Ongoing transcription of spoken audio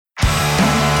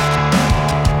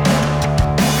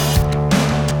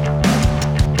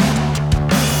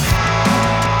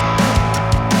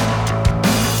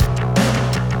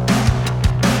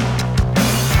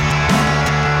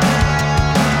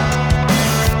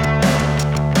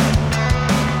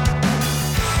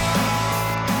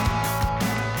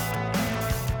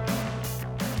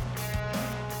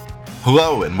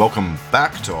Hello and welcome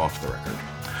back to Off the Record.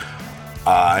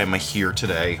 I'm here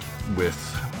today with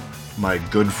my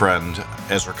good friend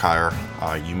Ezra Kyer.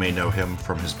 You may know him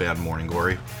from his band Morning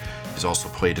Glory. He's also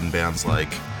played in bands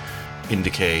like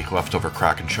Indicate, Leftover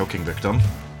Crack, and Choking Victim.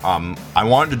 I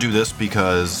wanted to do this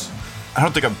because I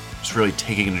don't think I'm really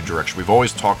taking any direction. We've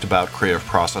always talked about creative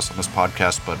process on this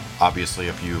podcast, but obviously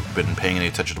if you've been paying any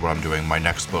attention to what I'm doing, my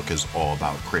next book is all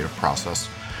about creative process.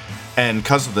 And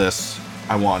because of this,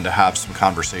 I wanted to have some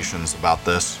conversations about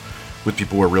this with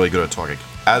people who are really good at talking.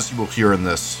 As you will hear in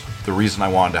this, the reason I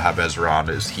wanted to have Ezra on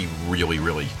is he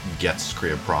really gets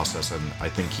creative process, and I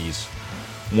think he's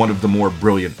one of the more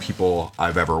brilliant people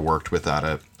I've ever worked with at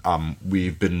it.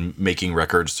 We've been making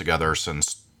records together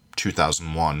since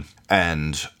 2001,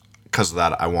 and because of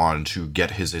that, I wanted to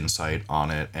get his insight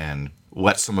on it and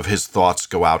let some of his thoughts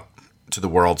go out to the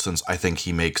world, since I think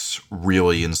he makes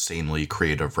really insanely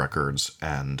creative records,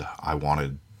 and I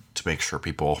wanted to make sure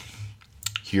people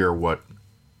hear what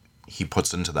he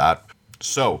puts into that.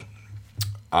 So,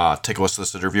 take a listen to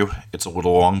this interview. It's a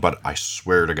little long, but I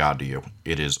swear to God to you,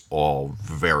 it is all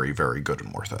very good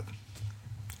and worth it.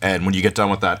 And when you get done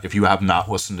with that, if you have not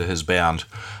listened to his band,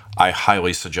 I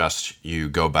highly suggest you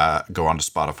go onto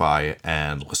Spotify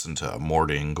and listen to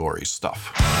Morning Glory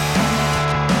stuff.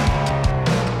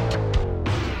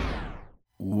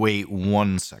 Wait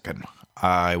 1 second.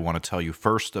 I want to tell you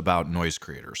first about Noise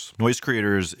Creators. Noise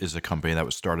Creators is a company that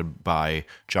was started by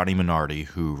Johnny Minardi,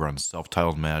 who runs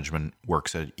Self-Titled Management,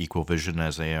 works at Equal Vision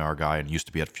as an A&R guy, and used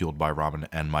to be at Fueled by Ramen,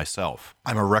 and myself.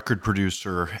 I'm a record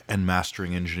producer and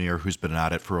mastering engineer who's been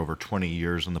at it for over 20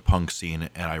 years in the punk scene,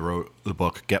 and I wrote the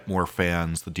book Get More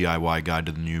Fans, The DIY Guide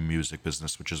to the New Music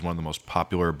Business, which is one of the most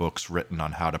popular books written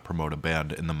on how to promote a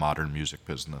band in the modern music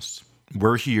business.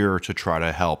 We're here to try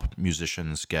to help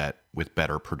musicians get with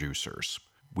better producers.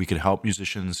 We can help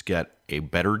musicians get a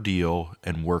better deal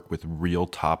and work with real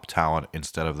top talent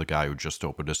instead of the guy who just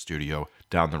opened a studio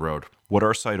down the road. What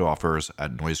our site offers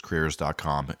at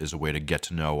noisecreators.com is a way to get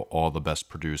to know all the best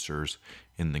producers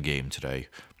in the game today.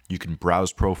 You can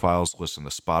browse profiles, listen to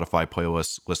Spotify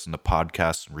playlists, listen to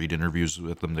podcasts, and read interviews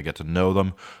with them to get to know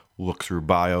them, look through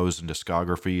bios and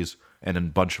discographies, and a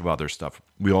bunch of other stuff.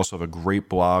 We also have a great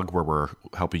blog where we're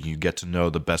helping you get to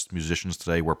know the best musicians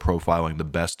today. We're profiling the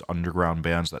best underground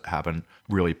bands that haven't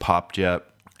really popped yet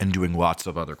and doing lots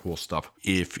of other cool stuff.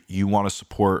 If you want to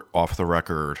support Off the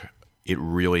Record, it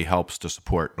really helps to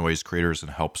support Noise Creators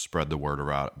and help spread the word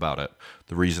about it.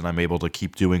 The reason I'm able to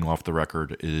keep doing Off the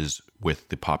Record is with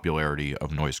the popularity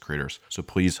of Noise Creators. So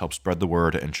please help spread the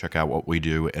word and check out what we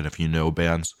do. And if you know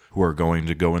bands who are going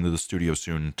to go into the studio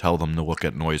soon, tell them to look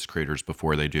at Noise Creators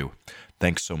before they do.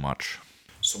 Thanks so much.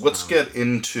 So let's get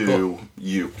into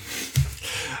you.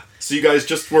 So you guys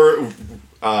just were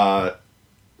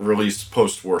released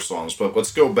post-war songs, but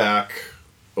let's go back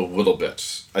a little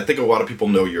bit. I think a lot of people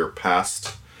know your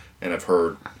past, and I've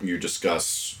heard you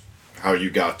discuss how you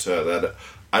got to that.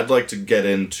 I'd like to get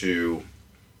into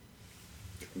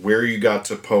where you got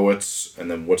to Poets, and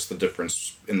then what's the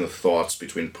difference in the thoughts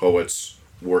between Poets,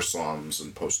 war songs,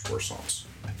 and post-war songs.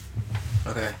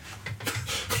 Okay.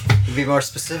 Be more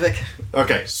specific?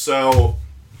 Okay, so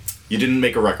you didn't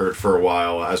make a record for a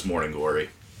while as Morning Glory.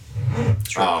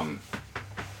 Sure.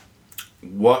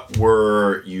 What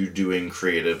were you doing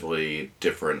creatively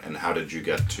different, and how did you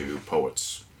get to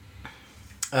Poets?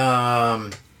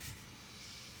 For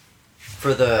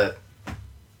the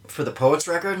Poets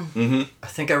record, Mm-hmm. I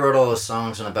think I wrote all those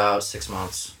songs in about 6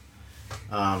 months.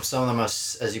 Some of them,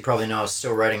 as you probably know, I was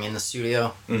still writing in the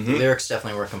studio. Mm-hmm. The lyrics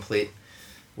definitely were complete,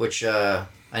 which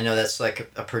I know that's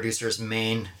like a producer's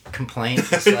main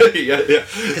complaint. Like, yeah.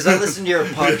 Because I listen to your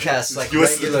podcast like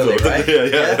regularly, right?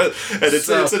 Yeah. And it's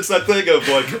that thing of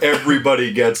like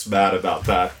everybody gets mad about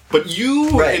that, but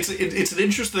you, right. It's an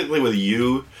interesting thing with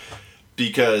you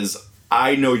because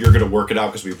I know you're going to work it out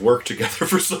because we've worked together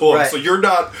for so long. Right. So you're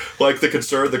not like the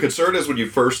concern. The concern is when you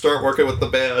first start working with the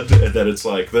band and then it's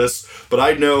like this. But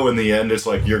I know in the end it's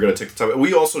like you're going to take the time.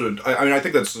 We also, I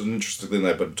think that's an interesting thing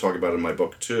that I've been talking about in my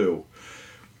book too,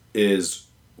 is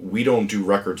we don't do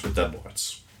records with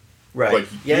deadlines. Right. Like,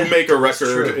 yeah, you make a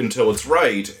record until it's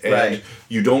right, and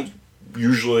you don't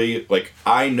usually, like,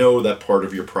 I know that part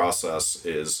of your process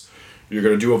is you're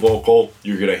going to do a vocal,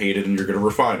 you're going to hate it, and you're going to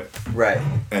refine it. Right.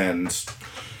 And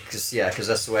Because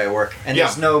that's the way I work. And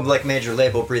there's no, like, major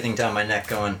label breathing down my neck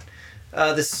going,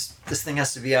 this thing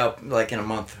has to be out, like, in a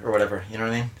month or whatever. You know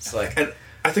what I mean? It's like... And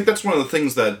I think that's one of the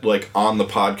things that, like, on the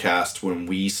podcast, when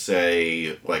we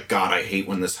say, like, God, I hate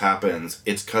when this happens,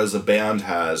 it's because a band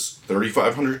has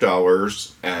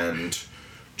 $3,500 and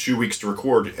 2 weeks to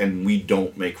record, and we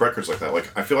don't make records like that.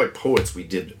 Like, I feel like Poets we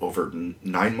did over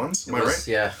 9 months. Am I right?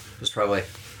 Yeah, it was probably.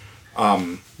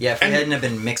 Yeah, if we hadn't have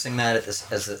been mixing that at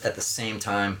the same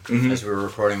time as we were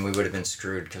recording, we would have been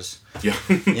screwed. Cause Yeah.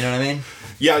 you know what I mean?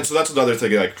 Yeah, so that's another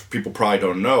thing like people probably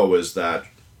don't know is that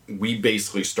we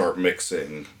basically start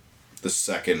mixing the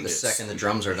second the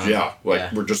drums are done. Yeah,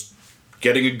 we're just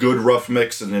getting a good rough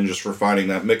mix and then just refining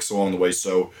that mix along the way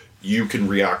so you can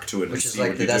react to it Which and is see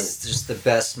like what you that's do. just the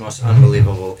best, most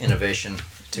unbelievable innovation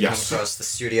to Yes. come across the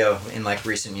studio in like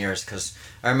recent years. Because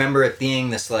I remember it being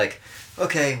this like,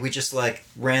 okay, we just like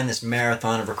ran this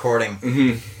marathon of recording.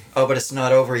 Mm-hmm. Oh, but it's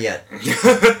not over yet. You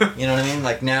know what I mean?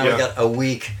 Like now we got a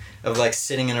week of like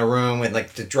sitting in a room with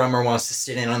like the drummer wants to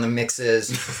sit in on the mixes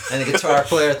and the guitar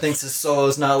player thinks his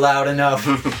solo's not loud enough.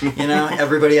 You know,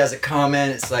 everybody has a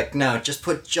comment. It's like, no, just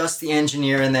put just the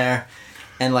engineer in there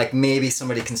and like maybe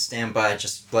somebody can stand by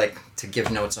just like to give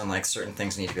notes on like certain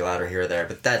things need to be louder here or there.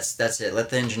 But that's it.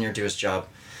 Let the engineer do his job.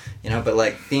 You know, but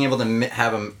like being able to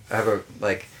have a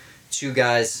like two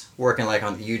guys working like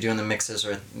on you doing the mixes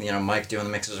or you know Mike doing the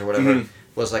mixes or whatever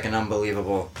was like an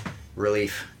unbelievable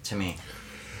relief to me.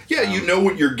 Yeah, you know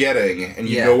what you're getting, and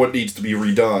you know what needs to be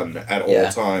redone at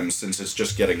all times since it's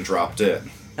just getting dropped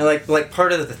in. And like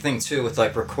part of the thing too with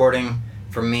like recording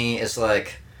for me is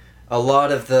like a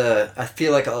lot of the I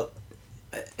feel like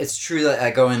it's true that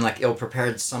I go in like ill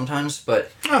prepared sometimes,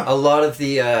 but a lot of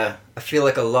the I feel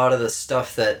like a lot of the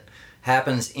stuff that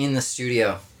happens in the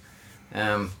studio.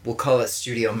 We'll call it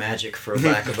studio magic for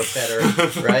lack of a better,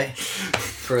 right?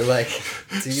 For like,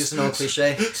 to use an old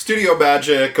cliche. Studio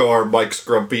magic or Mike's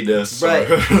grumpiness. Right.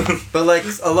 But like,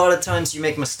 a lot of times you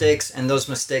make mistakes and those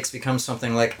mistakes become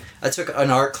something like, I took an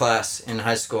art class in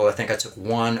high school. I think I took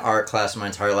one art class in my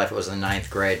entire life. It was the 9th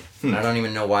grade. And I don't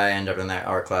even know why I ended up in that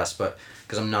art class, but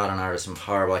because I'm not an artist, I'm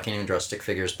horrible. I can't even draw stick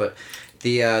figures. But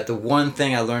the one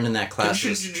thing I learned in that class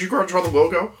was... Did you go and draw the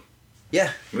logo? Yeah.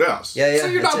 Yes. Yeah. So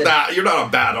you're not bad. You're not a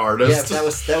bad artist. Yeah,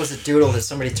 that was a doodle that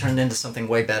somebody turned into something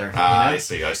way better. You know? I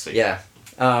see. Yeah.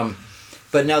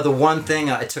 But now the one thing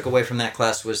I took away from that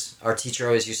class was our teacher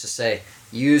always used to say,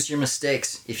 use your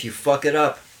mistakes. If you fuck it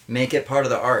up, make it part of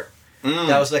the art.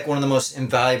 That was like one of the most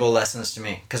invaluable lessons to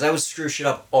me. Because I would screw shit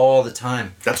up all the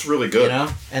time. That's really good. You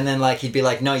know? And then like he'd be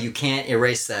like, no, you can't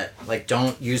erase that. Like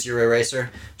don't use your eraser.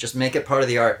 Just make it part of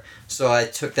the art. So I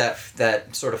took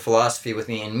that sort of philosophy with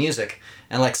me in music.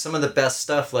 And like some of the best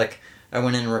stuff, like I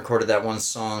went in and recorded that one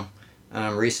song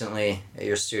recently at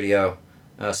your studio,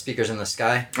 Speakers in the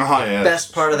Sky. Yeah.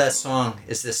 Best part of that song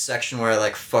is this section where I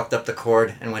like fucked up the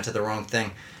chord and went to the wrong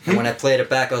thing. And when I played it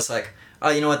back, I was like, oh,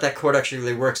 you know what, that chord actually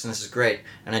really works and this is great.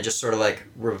 And I just sort of like,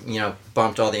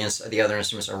 bumped all the other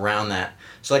instruments around that.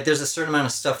 So like there's a certain amount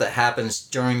of stuff that happens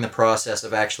during the process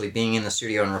of actually being in the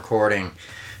studio and recording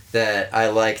that I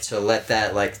like to let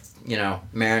that like,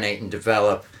 marinate and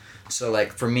develop. So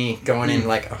like for me, going in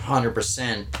like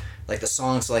 100%, like the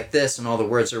song's like this and all the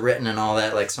words are written and all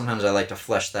that, like sometimes I like to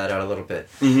flesh that out a little bit.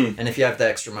 And if you have the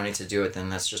extra money to do it, then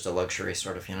that's just a luxury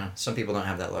sort of, Some people don't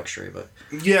have that luxury, but...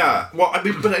 Yeah, well, I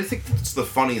mean, but I think that's the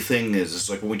funny thing is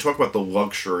like when we talk about the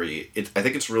luxury, I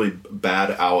think it's really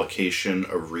bad allocation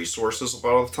of resources a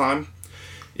lot of the time,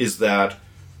 is that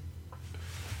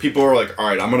people are like, all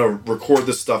right, I'm going to record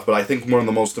this stuff, but I think one of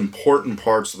the most important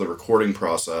parts of the recording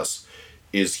process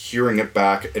is hearing it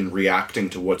back and reacting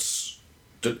to what's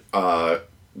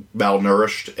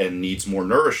malnourished and needs more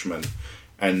nourishment.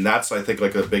 And that's, I think,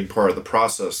 like a big part of the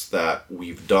process that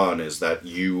we've done is that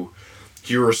you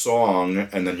hear a song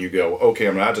and then you go, okay,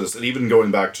 I'm going to add to this. And even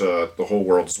going back to The Whole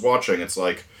World Is Watching, it's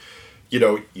like,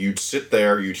 you'd sit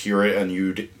there, you'd hear it, and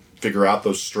you'd figure out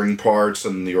those string parts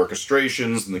and the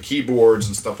orchestrations and the keyboards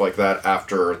and stuff like that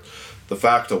after the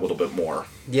fact a little bit more.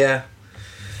 Yeah.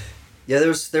 Yeah,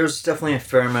 there's definitely a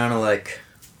fair amount of, like,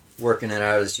 working it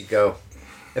out as you go.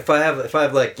 If I have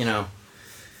like,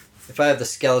 if I have the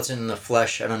skeleton and the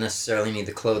flesh, I don't necessarily need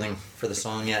the clothing for the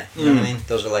song yet. You know what I mean?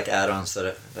 Those are like add-ons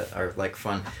that are like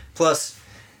fun. Plus,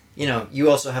 you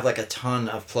also have like a ton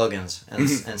of plugins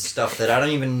and stuff that I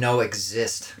don't even know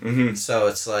exist. So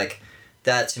it's like,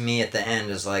 that to me at the end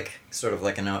is like sort of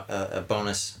like a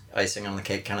bonus icing on the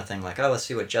cake kind of thing. Like, oh, let's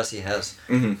see what Jesse has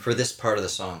for this part of the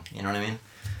song. You know what I mean?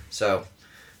 So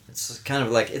it's kind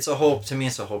of like, to me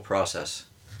it's a whole process.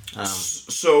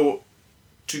 So,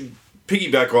 to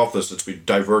piggyback off this, since we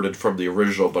diverted from the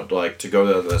original, but like to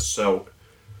go to this, so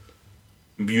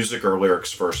music or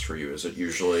lyrics first for you? Is it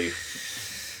usually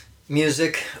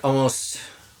music? Almost.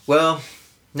 Well,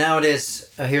 nowadays,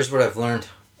 here's what I've learned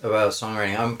about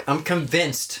songwriting. I'm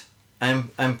convinced.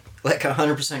 I'm like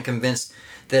 100% convinced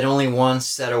that only one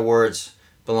set of words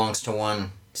belongs to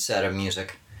one set of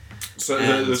music. So,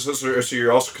 And- so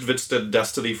you're also convinced in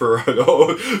destiny for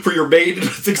for your maid and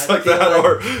things I like feel that, like-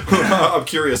 or I'm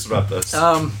curious about this.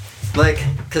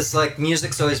 Cause like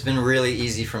music's always been really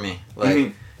easy for me. Like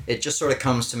Mhm. it just sort of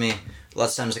comes to me.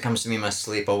 Lots of times it comes to me in my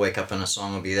sleep. I'll wake up and a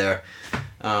song will be there.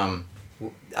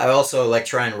 I also like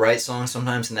try and write songs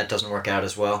sometimes, and that doesn't work out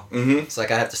as well. Mm-hmm. It's like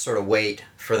I have to sort of wait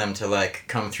for them to like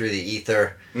come through the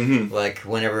ether. Mm-hmm. Like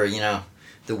whenever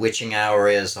the witching hour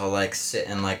is, I'll like sit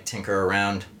and like tinker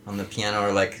around on the piano,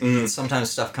 or like Mhm. sometimes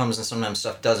stuff comes and sometimes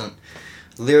stuff doesn't.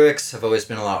 Lyrics have always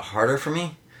been a lot harder for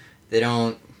me. They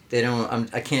don't.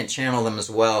 I can't channel them as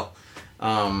well,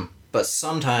 but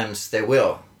sometimes they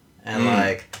will, and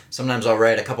like sometimes I'll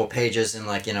write a couple pages in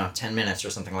like 10 minutes or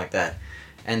something like that,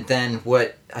 and then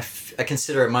what I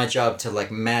consider it my job to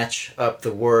like match up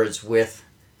the words with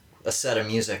a set of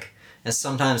music, and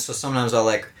sometimes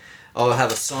I'll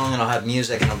have a song and I'll have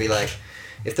music and I'll be like,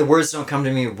 if the words don't come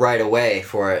to me right away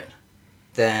for it,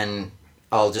 then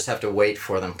I'll just have to wait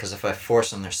for them, because if I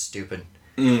force them, they're stupid.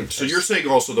 So you're saying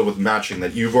also though with matching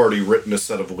that you've already written a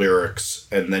set of lyrics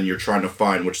and then you're trying to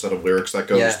find which set of lyrics that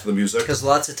goes Yeah, to the music. Because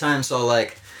lots of times I'll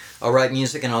write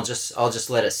music and I'll just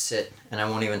let it sit and I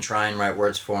won't even try and write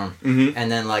words for them. Mhm.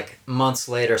 And then like months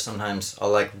later, sometimes I'll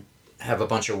like have a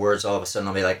bunch of words. All of a sudden,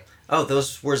 I'll be like, oh,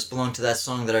 those words belong to that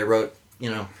song that I wrote,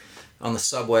 on the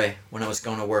subway when I was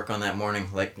going to work on that morning,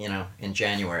 like in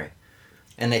January,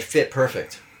 and they fit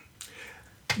perfect.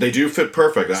 They do fit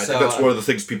perfect. I So, think that's one of the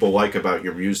things people like about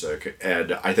your music,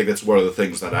 and I think that's one of the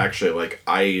things that actually like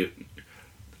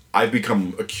I've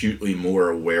become acutely more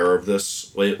aware of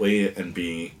this lately,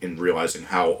 and realizing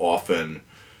how often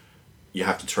you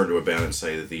have to turn to a band and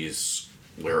say that these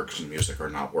lyrics and music are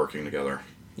not working together.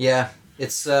 Yeah,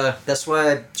 it's that's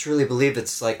why I truly believe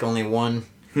it's like only one.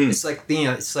 It's like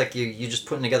it's like you just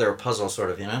putting together a puzzle, sort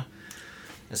of,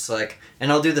 It's like,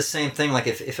 and I'll do the same thing. Like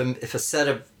if a set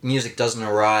of music doesn't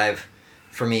arrive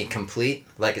for me complete,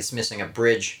 like it's missing a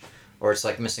bridge, or it's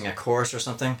like missing a chorus or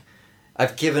something,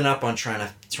 I've given up on trying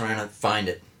to find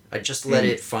it. I just let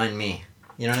it find me.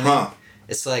 You know what I mean?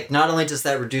 It's like, not only does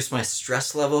that reduce my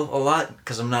stress level a lot,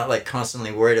 because I'm not like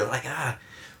constantly worried of like,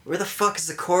 where the fuck is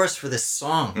the chorus for this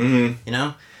song? Mm-hmm.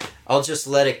 I'll just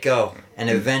let it go, and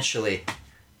eventually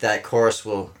that chorus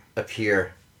will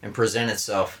appear and present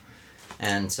itself,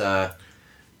 and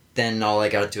then all I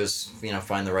gotta do is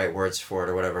find the right words for it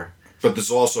or whatever. But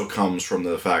this also comes from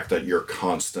the fact that you're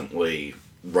constantly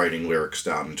writing lyrics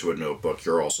down into a notebook.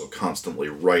 You're also constantly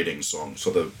writing songs, so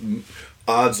the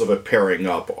odds of it pairing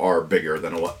up are bigger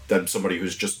than somebody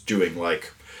who's just doing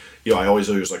like, I always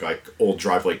use like old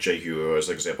Drive Like Jehu as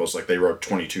examples. Like they wrote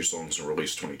 22 songs and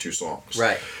released 22 songs.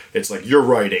 Right. It's like you're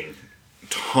writing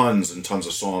tons and tons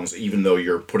of songs, even though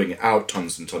you're putting out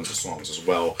tons and tons of songs as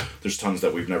well. There's tons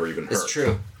that we've never even heard. It's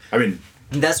true. I mean,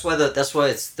 And that's why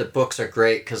the books are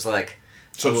great, because like.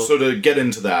 so to get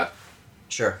into that,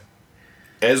 Sure.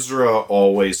 Ezra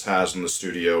always has in the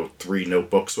studio 3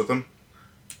 notebooks with him.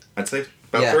 I'd say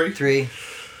about 3. 3.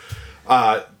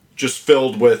 Just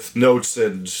filled with notes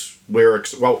and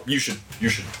lyrics. Well, you should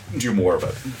do more of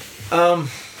it.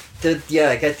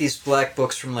 I got these black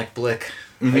books from like Blick.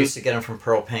 I used to get them from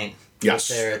Pearl Paint. Yes.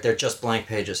 They're just blank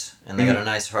pages, and they got a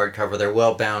nice hardcover. They're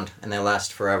well bound, and they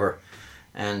last forever.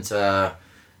 And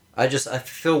I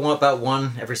fill about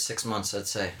one every 6 months, I'd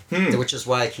say. Which is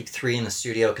why I keep 3 in the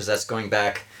studio, because that's going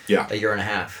back a year and a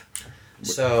half.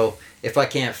 So if I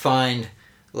can't find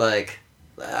like,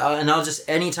 and I'll just,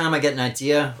 anytime I get an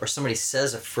idea or somebody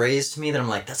says a phrase to me that I'm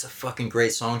like, that's a fucking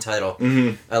great song title,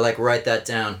 I like write that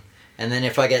down. And then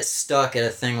if I get stuck at a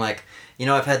thing like,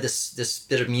 I've had this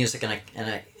bit of music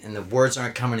and the words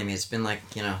aren't coming to me. It's been like,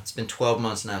 it's been 12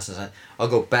 months now since I'll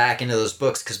go back into those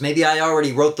books, because maybe I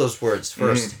already wrote those words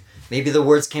first. Maybe the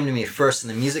words came to me first and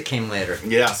the music came later.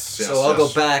 Yes. So I'll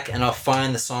go back and I'll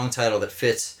find the song title that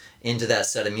fits into that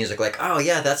set of music. Like, oh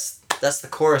yeah, that's the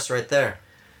chorus right there.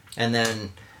 And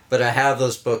then, but I have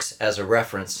those books as a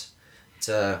reference.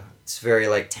 It's very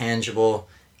like tangible,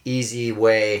 easy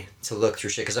way to look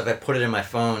through shit. Because if I put it in my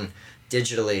phone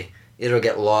digitally, it'll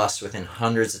get lost within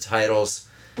hundreds of titles,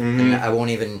 and I won't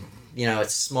even,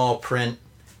 it's small print.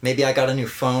 Maybe I got a new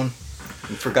phone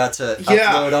and forgot to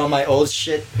upload all my old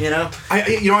shit, I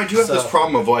do have this So-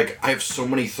 problem of like, I have so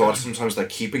many thoughts sometimes that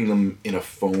keeping them in a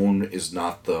phone is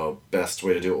not the best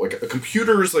way to do it. Like a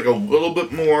computer is like a little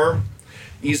bit more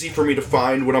easy for me to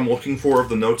find what I'm looking for of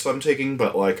the notes I'm taking,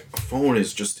 but like a phone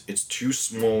is just, it's too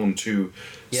small and too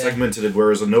segmented,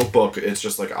 whereas a notebook, it's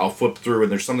just like I'll flip through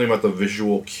and there's something about the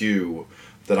visual cue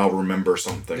that I'll remember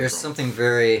something There's from. something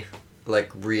very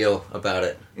like real about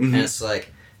it, and it's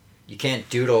like you can't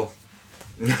doodle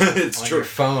It's on true. your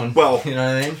phone. Well, you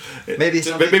know what I mean? Maybe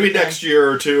maybe next year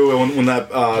or two when that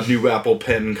new Apple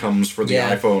Pen comes for the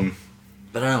iPhone.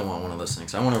 But I don't want one of those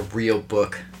things. I want a real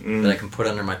book that I can put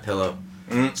under my pillow.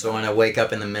 So when I wake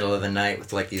up in the middle of the night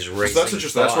with like these racing that's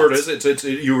interesting. That's where it is. It's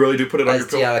you really do put it on your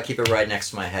pillow. Yeah, I keep it right next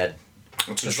to my head.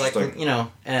 That's It's interesting. like, you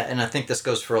know, and I think this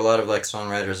goes for a lot of like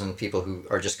songwriters and people who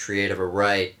are just creative or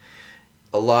write.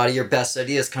 A lot of your best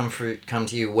ideas come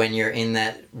to you when you're in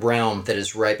that realm that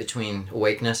is right between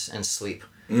awakeness and sleep.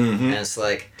 And it's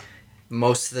like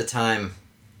most of the time,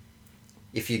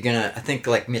 if you're gonna, I think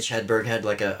like Mitch Hedberg had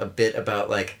like a bit about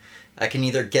like, I can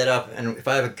either get up and if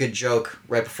I have a good joke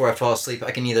right before I fall asleep,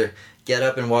 I can either get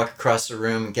up and walk across the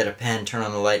room, get a pen, turn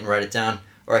on the light and write it down,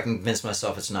 or I can convince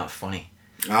myself it's not funny.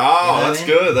 Oh, You know what that's I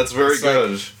mean? good. That's very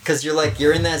good. Because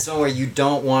you're in that zone where you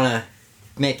don't want to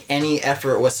make any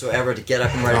effort whatsoever to get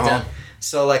up and write it down.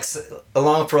 So like for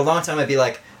a long time I'd be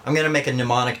like, I'm gonna make a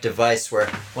mnemonic device where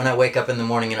when I wake up in the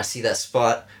morning and I see that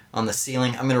spot on the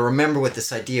ceiling, I'm gonna remember what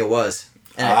this idea was.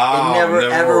 And it never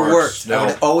ever worked. No. I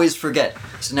would always forget.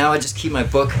 So now I just keep my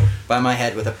book by my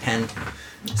head with a pen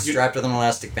strapped with an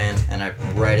elastic band, and I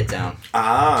write it down.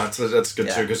 That's good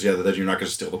too, because that you're not going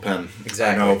to steal the pen.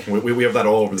 Exactly. I know. We have that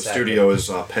all over the Exactly. studio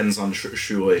is pens on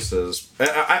shoelaces.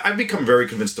 I've become very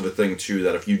convinced of a thing too,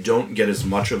 that if you don't get as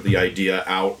much of the idea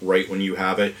out right when you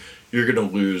have it, you're going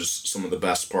to lose some of the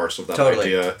best parts of that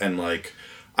idea. And like,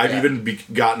 I've even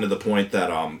gotten to the point that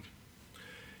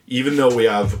even though we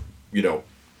have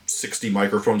 60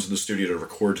 microphones in the studio to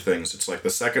record things, it's like the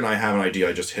second I have an idea,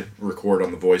 I just hit record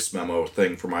on the voice memo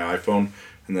thing for my iPhone,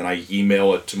 and then I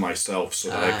email it to myself so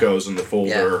that it goes in the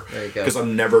folder. there you go. Because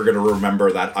I'm never going to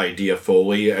remember that idea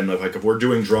fully. And if we're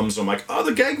doing drums, I'm like, oh,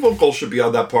 the gang vocal should be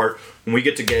on that part. When we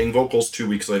get to gang vocals 2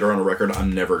 weeks later on a record,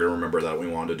 I'm never going to remember that we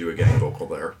wanted to do a gang vocal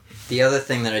there. The other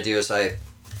thing that I do is I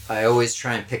always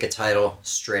try and pick a title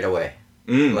straight away.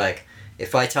 Like,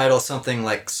 if I title something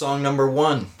like Song Number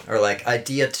 1, or like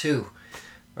Idea 2,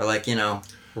 or like,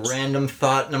 Random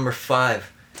Thought Number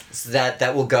 5, so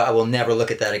that will go, I will never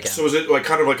look at that again. So is it like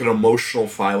kind of like an emotional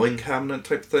filing cabinet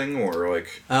type thing, or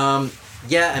like...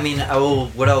 Yeah, I mean,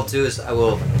 what I'll do is I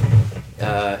will,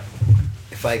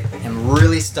 if I am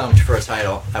really stumped for a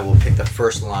title, I will pick the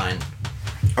first line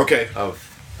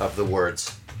of the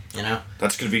words,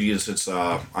 That's convenient since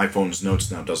iPhone's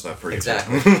Notes now does that for you.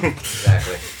 Exactly.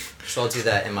 Exactly. So I'll do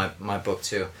that in my book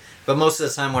too. But most of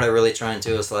the time what I really try and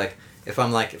do is like if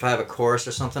I have a chorus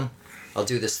or something, I'll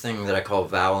do this thing that I call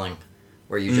voweling,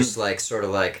 where you just sort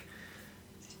of like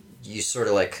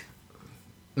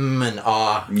and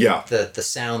ah the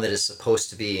sound that is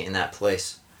supposed to be in that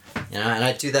place. And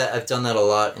I do that, I've done that a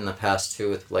lot in the past too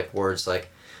with like words like,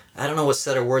 I don't know what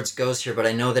set of words goes here, but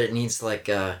I know that it needs like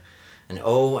an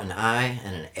O, an I,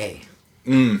 and an A.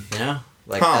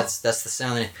 That's the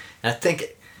sound and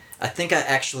I think I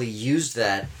actually used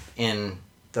that in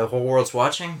The Whole World's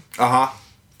Watching.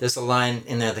 There's a line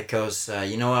in there that goes,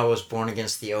 I was born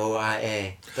against the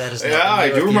OIA. That is not I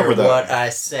do remember that. What I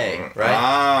say,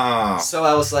 right? So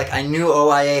I was like, I knew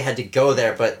OIA had to go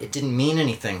there, but it didn't mean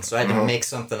anything, so I had to make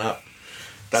something up.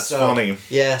 That's funny.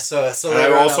 Yeah, so and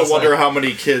I also wonder how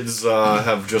many kids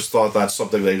have just thought that's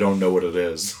something they don't know what it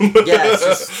is. Yeah, it's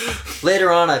just,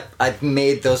 later on I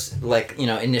made those,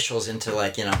 initials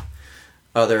into,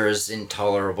 others,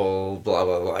 intolerable, blah,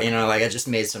 blah, blah. I just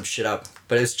made some shit up.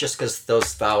 But it was just because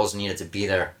those vowels needed to be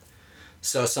there.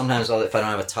 So sometimes if I don't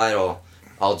have a title,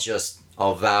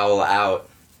 I'll vowel out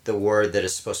the word that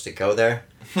is supposed to go there,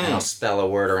 and I'll spell a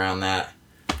word around that.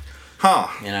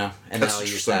 And then I'll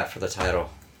use that for the title.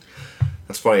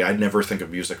 That's funny. I never think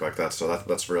of music like that, so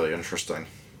that's really interesting.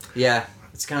 Yeah,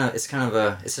 it's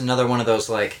another one of those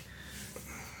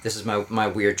this is my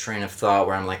weird train of thought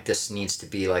where I'm like, this needs to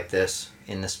be like this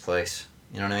in this place.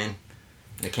 You know what I mean?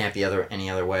 And it can't be any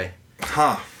other way.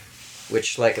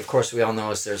 Which, of course, we all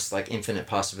know there's infinite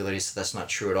possibilities, so that's not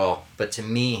true at all. But to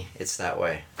me, it's that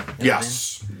way. You know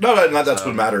yes. What I mean? No, that's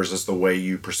what matters is the way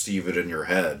you perceive it in your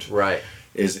head. Right.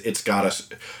 It's got to...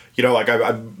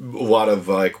 a lot of,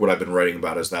 what I've been writing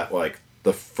about is that,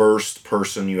 the first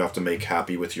person you have to make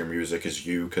happy with your music is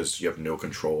you, because you have no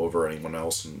control over anyone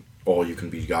else, and all you can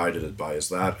be guided by is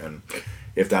that. And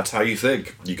if that's how you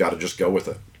think, you got to just go with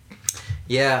it.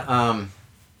 Yeah, I'm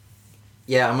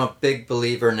a big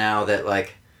believer now that,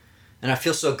 and I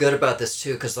feel so good about this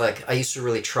too, because, I used to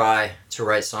really try to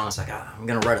write songs, I'm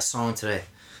going to write a song today.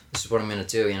 This is what I'm going to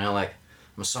do,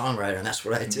 I'm a songwriter, and that's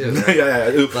what I do. Right?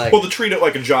 yeah. Well, to treat it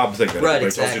like a job thing that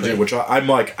everybody tells you to do, which I'm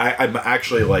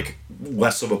actually,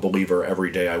 less of a believer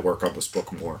every day I work on this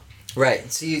book more.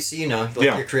 Right. So you're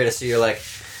creative, so you're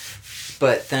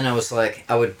But then I was like,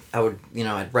 I would,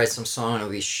 I'd write some song and it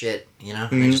would be shit, and I'd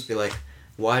just be like,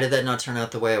 why did that not turn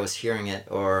out the way I was hearing it?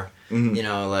 Or, and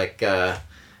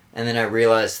then I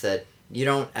realized that you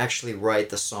don't actually write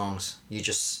the songs.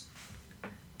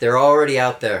 They're already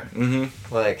out there.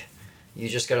 Like, you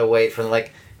just gotta wait for,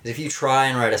 if you try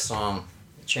and write a song,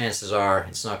 chances are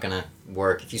it's not gonna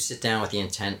work. If you sit down with the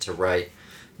intent to write,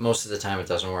 most of the time it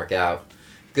doesn't work out.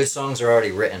 Good songs are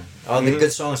already written. All the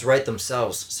good songs write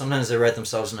themselves. Sometimes they write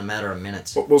themselves in a matter of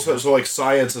minutes. Well, so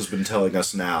science has been telling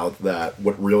us now that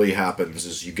what really happens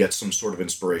is you get some sort of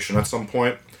inspiration at some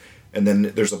point, and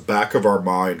then there's a back of our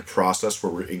mind process where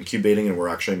we're incubating and we're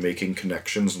actually making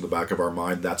connections in the back of our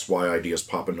mind. That's why ideas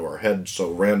pop into our head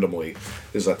so randomly,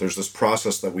 is that there's this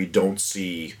process that we don't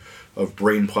see of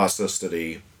brain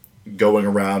plasticity going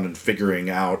around and figuring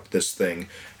out this thing.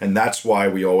 And that's why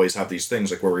we always have these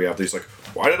things where we have these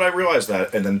why did I realize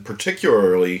that? And then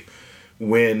particularly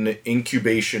when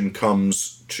incubation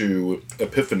comes to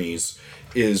epiphanies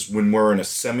is when we're in a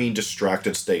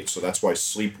semi-distracted state. So that's why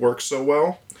sleep works so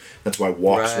well. That's why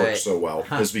walks work so well.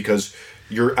 Is because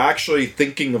you're actually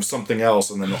thinking of something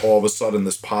else and then all of a sudden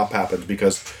this pop happens,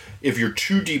 because if you're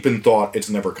too deep in thought, it's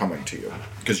never coming to you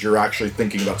because you're actually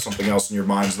thinking about something else and your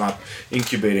mind's not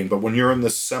incubating. But when you're in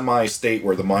this semi-state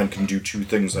where the mind can do two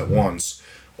things at once,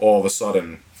 all of a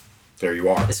sudden, there you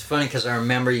are. It's funny because I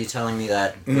remember you telling me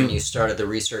that when you started the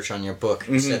research on your book,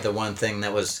 you said the one thing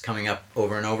that was coming up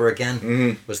over and over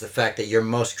again was the fact that you're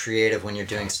most creative when you're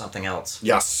doing something else.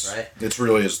 Yes. Right? It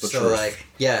really is the truth.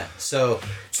 So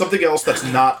something else that's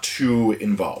not too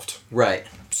involved. Right.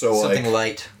 So something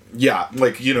light. Yeah,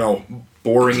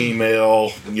 boring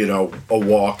email, a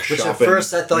walk, Which shopping. at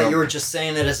first I thought you were just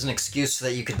saying that as an excuse so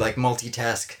that you could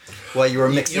multitask while you were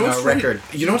mixing a record.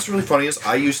 You know what's really funny is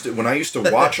when I used to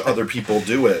watch other people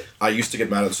do it, I used to get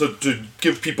mad at it. So to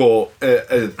give people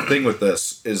a thing with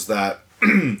this is that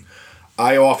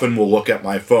I often will look at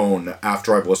my phone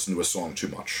after I've listened to a song too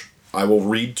much. I will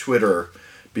read Twitter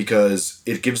because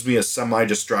it gives me a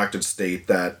semi-distracted state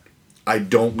that I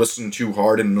don't listen too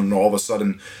hard, and then all of a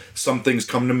sudden some things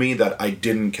come to me that I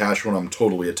didn't catch when I'm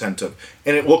totally attentive.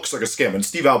 And it looks like a scam. And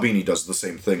Steve Albini does the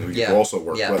same thing, who you also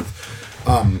work with.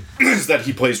 Is that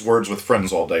he plays Words with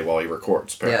Friends all day while he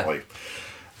records, apparently.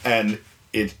 Yeah. And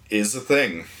it is a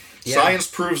thing. Yeah. Science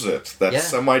proves it. That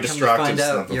semi-distracted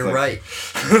stuff. You're thing. Right.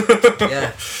 Yeah.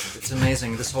 It's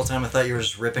amazing. This whole time I thought you were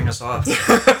just ripping us off.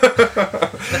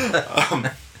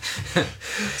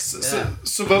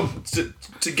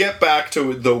 To get back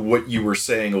to what you were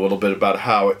saying a little bit about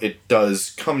how it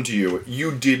does come to you,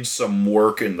 you did some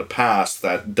work in the past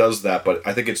that does that, but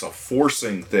I think it's a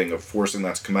forcing thing of forcing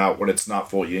that to come out when it's not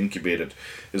fully incubated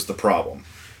is the problem.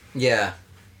 Yeah.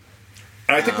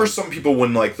 And I think for some people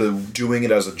when the doing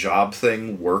it as a job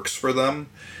thing works for them,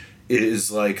 it is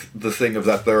the thing of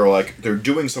that they're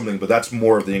doing something, but that's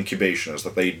more of the incubation, is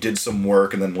that they did some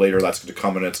work and then later that's going to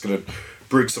come and it's going to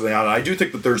bring something out. And I do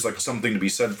think that there's something to be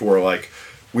said for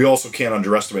we also can't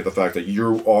underestimate the fact that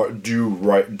you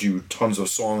do tons of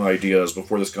song ideas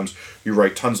before this comes. You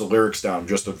write tons of lyrics down.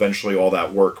 Just eventually, all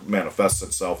that work manifests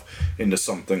itself into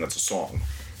something that's a song.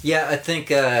 Yeah, I think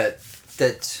that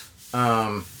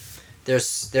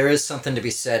there is something to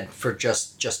be said for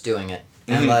just doing it,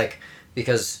 and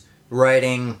because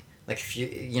writing, if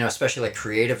you especially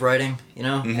creative writing,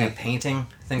 and painting,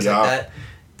 things like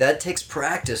that takes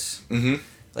practice. You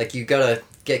gotta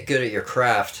get good at your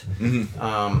craft.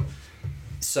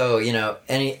 So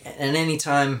any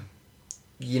time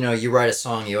you write a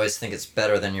song, you always think it's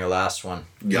better than your last one.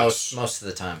 Yes. Most of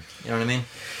the time, you know what I mean.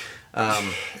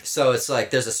 So it's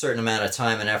there's a certain amount of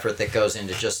time and effort that goes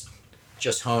into just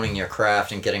honing your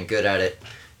craft and getting good at it.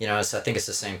 I think it's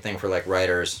the same thing for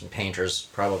writers and painters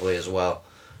probably as well.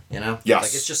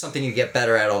 Yes. It's just something you get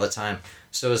better at all the time.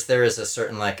 So there is a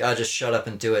certain just shut up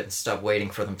and do it and stop waiting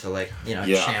for them to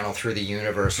channel through the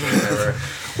universe or whatever.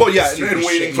 Well, yeah, and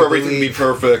waiting for everything to be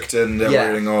perfect and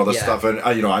writing all this stuff, and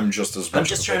I'm just as much. I'm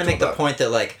just trying to make the point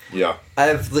that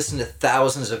I've listened to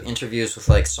thousands of interviews with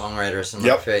songwriters and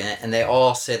and they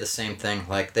all say the same thing.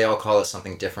 They all call it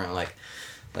something different.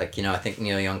 I think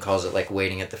Neil Young calls it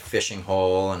waiting at the fishing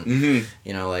hole, and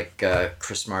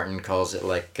Chris Martin calls it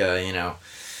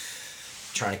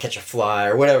trying to catch a fly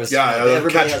or whatever.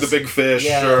 Catch the big fish,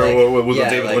 or with the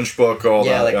David Lynch book, all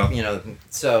that.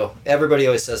 So everybody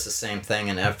always says the same thing,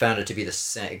 and I've found it to be the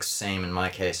same in my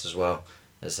case as well.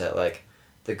 Is that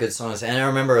the good songs? And I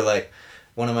remember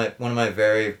one of my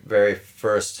very, very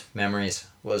first memories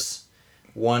was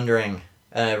wondering.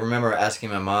 And I remember asking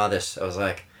my mom this. I was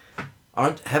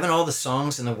haven't all the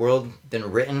songs in the world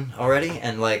been written already?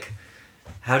 And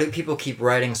how do people keep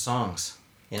writing songs?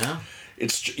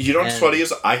 It's, you know what's And- funny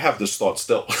is I have this thought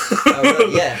still.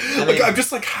 really? Yeah, I Like, mean- I'm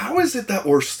just like, how is it that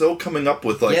we're still coming up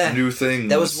with like Yeah, new things?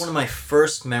 That was one of my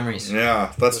first memories.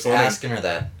 Yeah, that's was funny. asking her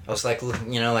that. I was like,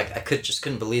 you know, like I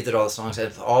couldn't believe that all the songs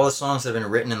that have been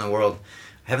written in the world,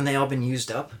 haven't they all been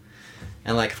used up?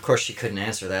 And like, of course, she couldn't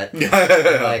answer that. And,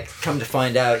 like, come to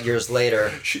find out years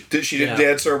later, She didn't Yeah.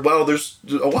 answer. Well, there's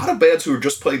a lot of bands who are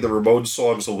just playing the Ramones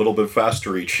songs a little bit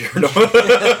faster each year.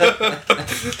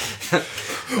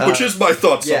 Which is my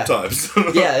thought yeah. sometimes.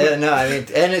 yeah, no, I mean,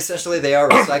 and essentially they are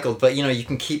recycled, but you know, you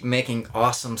can keep making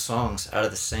awesome songs out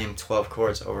of the same 12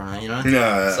 chords over and over. You know,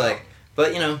 Yeah, it's yeah. like,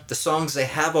 but you know, the songs they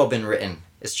have all been written.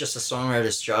 It's just a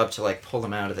songwriter's job to like pull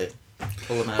them out of the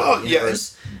Well, of the yeah,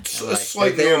 universe. it's And, a like,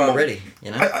 slight they're there normal- already.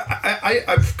 You know.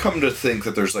 I've come to think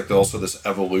that there's like also this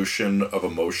evolution of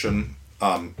emotion.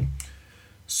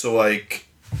 So like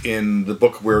in the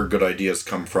book Where Good Ideas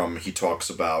Come From, he talks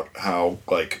about how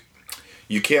like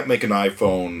you can't make an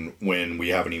iPhone when we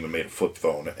haven't even made a flip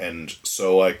phone, and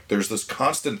so like there's this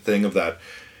constant thing of that.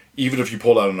 Even if you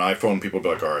pulled out an iPhone, people would be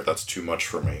like, all right, that's too much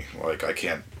for me. Like I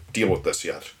can't deal with this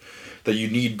yet. That you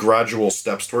need gradual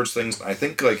steps towards things. I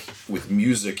think like with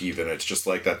music even, it's just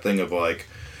like that thing of like,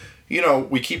 you know,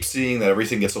 we keep seeing that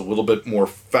everything gets a little bit more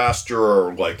faster,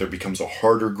 or like there becomes a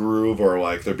harder groove, or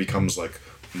like there becomes like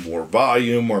more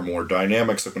volume or more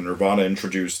dynamics. Like when Nirvana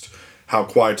introduced How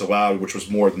Quiet's Allowed, which was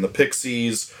more than the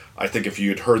Pixies. I think if you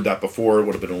had heard that before, it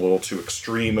would have been a little too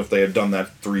extreme if they had done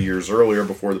that 3 years earlier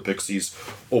before the Pixies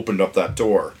opened up that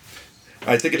door.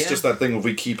 I think it's Yeah. just that thing of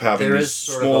we keep having There these is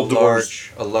sort small of doors.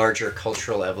 a larger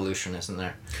cultural evolution, isn't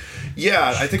there?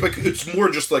 Yeah, I think like it's more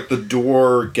just like the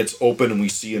door gets open and we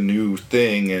see a new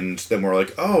thing, and then we're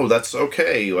like, oh, that's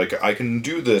okay. Like I can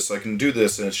do this, and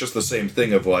it's just the same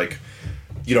thing of like,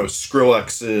 you know,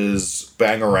 Skrillex's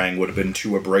Bangarang would have been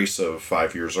too abrasive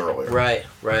 5 years earlier. Right,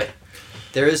 right.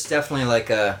 There is definitely like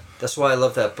a. That's why I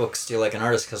love that book, Steal Like an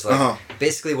Artist, because like Uh-huh.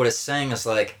 basically what it's saying is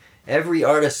like every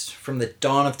artist from the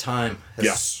dawn of time has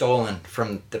Yes. stolen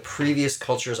from the previous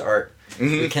culture's art.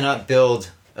 Mhm. We cannot build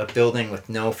a building with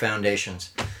no foundations,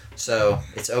 so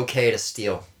it's okay to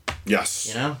steal. Yes.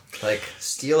 You know, like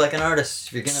steal like an artist.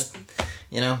 If you're gonna,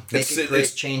 you know, make It's- it great,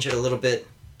 it's- change it a little bit,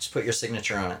 just put your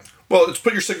signature on it. Well, it's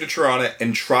put your signature on it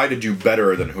and try to do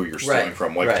better than who you're stealing Right,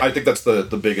 from. Like right. I think that's the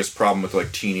biggest problem with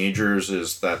like teenagers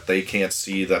is that they can't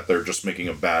see that they're just making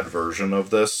a bad version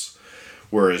of this,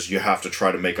 whereas you have to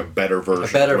try to make a better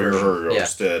version better of what your version,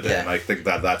 heroes did. yeah. And I think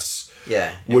that's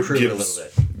Yeah, what improve it a gives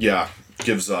little bit.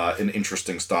 gives an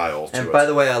interesting style to And it. by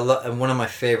the way, one of my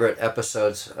favorite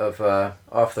episodes of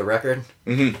Off the Record,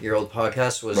 your old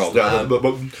podcast, was well, yeah, Loud. but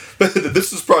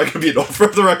this is probably gonna be an off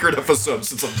the record episode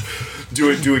since I'm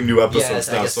doing new episodes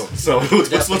I now. guess So let's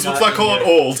definitely not not call in it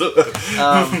old.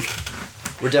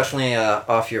 We're definitely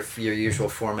off your usual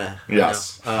format. right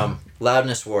Yes. now.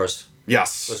 Loudness Wars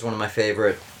Yes. was one of my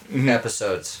favorite Mm-hmm.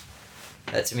 episodes.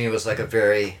 That to me was like a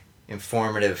very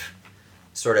informative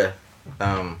sort of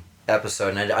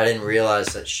episode, and I didn't realize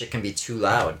that shit can be too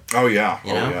loud. Oh yeah.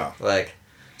 You know, Oh yeah. like,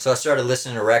 so I started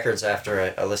listening to records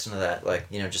after I listened to that, like,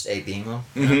 you know, just A-Being them.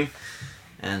 hmm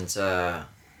And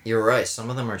you're right, some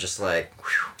of them are just like,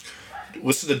 whew.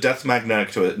 Listen to Death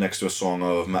Magnetic next to a song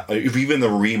of even the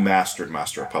remastered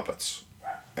Master of Puppets,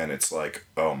 and it's like,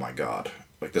 oh my god,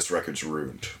 like this record's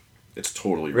ruined. It's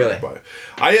totally Really? ruined by it.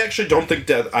 I actually don't think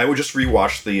Death. I would just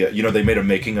rewatch the. They made a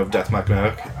making of Death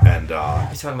Magnetic, and You're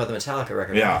talking about the Metallica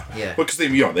record, yeah, right? Yeah. because they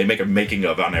make a making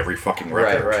of on every fucking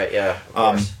Right, record. right, yeah. Of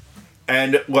course.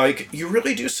 And like you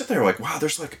really do sit there like, wow,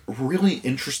 there's like really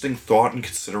interesting thought and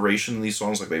consideration in these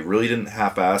songs. Like they really didn't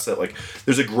half-ass it. Like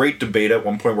there's a great debate at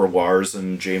one point where Lars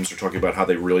and James are talking about how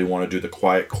they really want to do the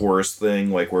quiet chorus thing,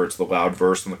 like where it's the loud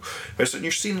verse and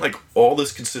you're seeing like all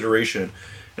this consideration.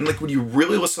 And like when you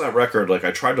really listen to that record, like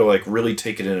I tried to like really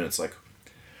take it in, and it's like,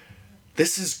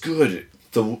 this is good.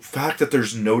 The fact that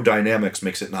there's no dynamics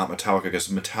makes it not Metallica, because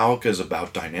Metallica is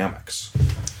about dynamics.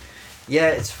 Yeah,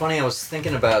 it's funny. I was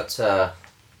thinking about this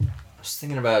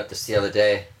the other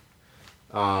day,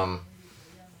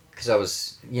 because I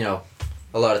was,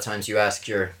 a lot of times you ask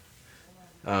your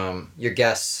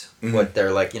guests Mhm. what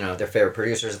their like, their favorite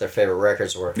producers, their favorite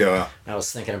records were. Yeah. And I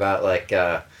was thinking about like,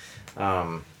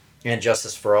 and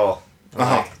Justice for All. And,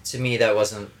 Uh-huh. like, to me, that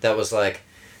was like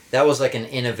an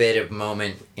innovative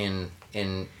moment in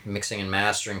mixing and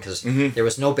mastering, because Mhm. there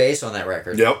was no bass on that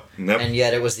record. Yep. And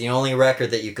yet it was the only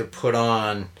record that you could put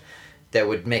on that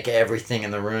would make everything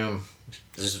in the room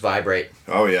just vibrate.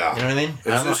 Oh yeah. You know what I mean? I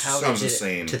don't know how they did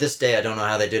insane. it. To this day, I don't know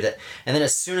how they did it. And then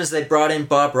as soon as they brought in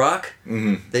Bob Rock,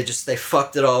 they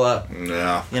fucked it all up.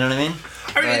 Yeah. You know what I mean?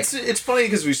 I mean, it's funny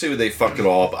because we say they fucked it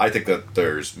all up. I think that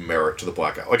there's merit to the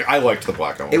Black Album. Like, I liked the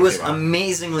Black Album. It was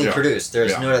amazingly Yeah. produced.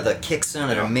 There's Yeah. no the kick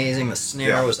sounded Yeah. amazing. The snare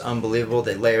Yeah. was unbelievable.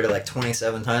 They layered it like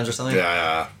 27 times or something.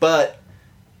 Yeah. But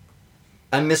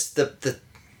I missed the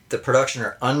production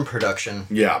or unproduction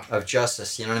Yeah. of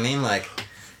Justice. You know what I mean? Like,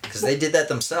 because they did that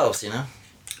themselves. You know?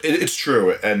 It's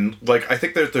true, and like I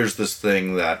think that there's this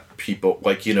thing that people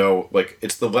like, you know, like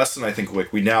it's the lesson. I think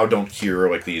like we now don't hear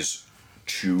like these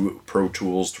Pro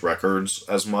Tools records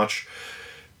as much,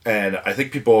 and I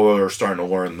think people are starting to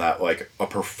learn that like a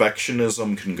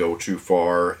perfectionism can go too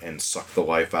far and suck the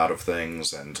life out of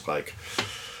things, and like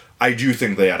I do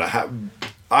think they had to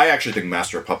I actually think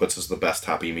Master of Puppets is the best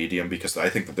happy medium because I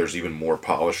think that there's even more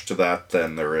polish to that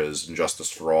than there is in Justice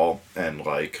for All, and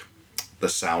like the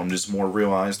sound is more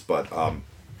realized, but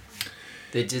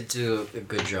They did do a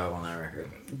good job on that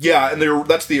record. yeah, and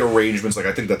that's the arrangements. Like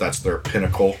I think that's their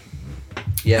pinnacle.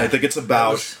 Yeah, I think it's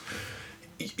about.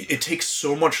 It takes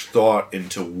so much thought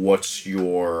into what's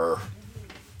your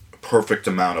perfect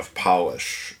amount of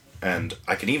polish, and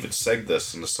I can even seg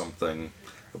this into something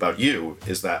about you.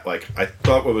 Is that like I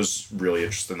thought what was really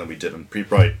interesting that we did in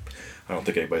Pre-Bright. I don't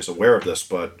think anybody's aware of this,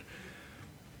 but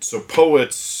so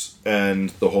Poets and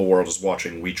The Whole World Is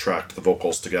Watching, we tracked the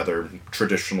vocals together.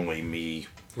 Traditionally, me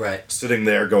sitting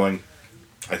there going,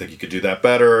 I think you could do that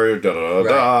better,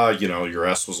 da-da-da-da, you know, your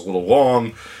S was a little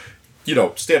long, you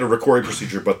know, standard recording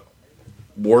procedure, but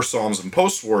War Psalms and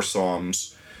Post-War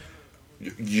Psalms,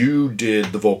 you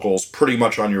did the vocals pretty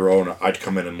much on your own. I'd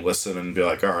come in and listen and be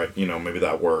like, all right, you know, maybe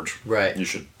that word. Right. You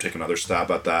should take another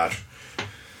stab at that.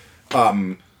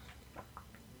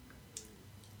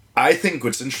 I think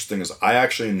what's interesting is I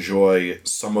actually enjoy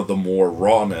some of the more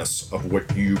rawness of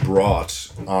what you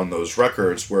brought on those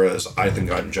records, whereas I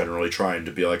think I'm generally trying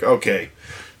to be like, okay,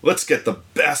 let's get the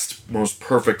best, most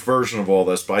perfect version of all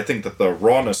this, but I think that the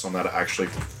rawness on that actually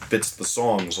fits the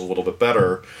songs a little bit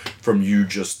better from you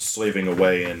just slaving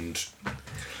away and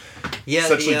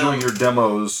essentially doing your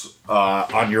demos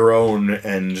on your own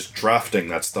and drafting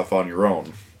that stuff on your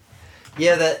own.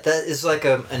 Yeah, that is like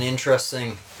an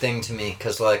interesting thing to me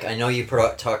because like I know you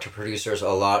talk to producers a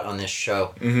lot on this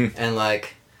show, and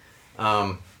like,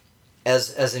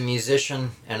 as a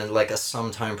musician and like a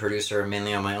sometime producer,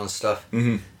 mainly on my own stuff,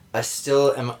 I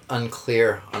still am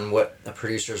unclear on what a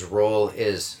producer's role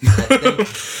is.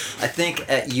 I think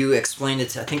you explained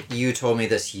it. I think you told me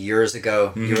this years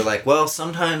ago. You were like, well,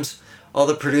 sometimes all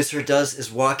the producer does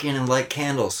is walk in and light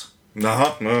candles.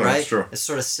 No, right? That's true. It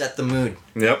sort of set the mood.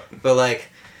 Yep. But like,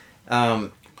 I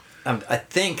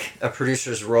think a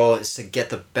producer's role is to get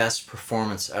the best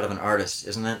performance out of an artist,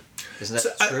 isn't it? Isn't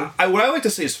that true? What I like to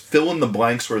say is fill in the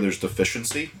blanks where there's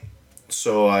deficiency.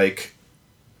 So like,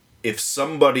 if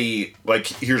somebody like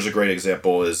here's a great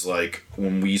example is like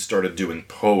when we started doing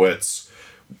Poets.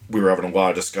 We were having a lot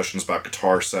of discussions about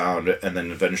guitar sound, and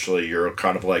then eventually you're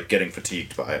kind of like getting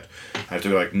fatigued by it. I have to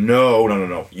be like,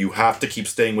 no. You have to keep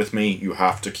staying with me. You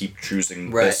have to keep choosing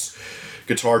this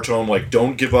guitar tone. Like,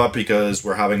 don't give up because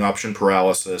we're having option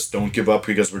paralysis. Don't give up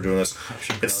because we're doing this.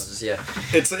 Option paralysis, yeah.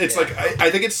 It's like, I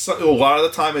think it's a lot of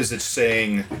the time is it's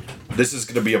saying this is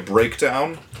going to be a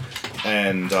breakdown,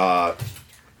 and we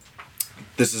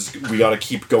got to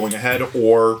keep going ahead,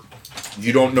 or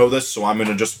you don't know this, so I'm going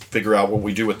to just figure out what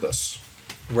we do with this.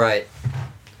 Right.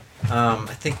 I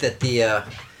think that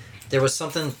there was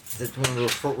something that when we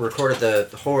recorded the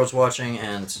Whole World's Watching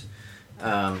and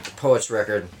the Poets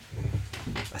record,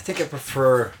 I think I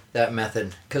prefer that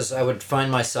method because I would find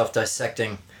myself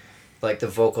dissecting like the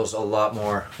vocals a lot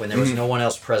more when there was no one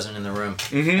else present in the room.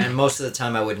 And most of the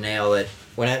time I would nail it.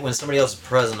 When somebody else is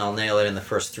present, I'll nail it in the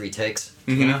first 3 takes,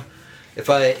 you know? If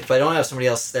I don't have somebody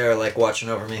else there like watching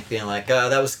over me being like,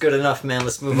 that was good enough, man,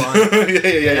 let's move on.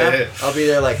 Yeah. I'll be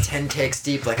there like 10 takes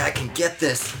deep, like I can get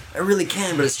this. I really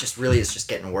can, but it's just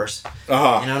getting worse. You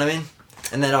know what I mean?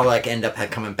 And then I'll like end up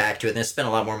coming back to it and then spend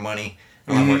a lot more money,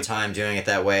 a lot more time doing it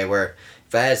that way, where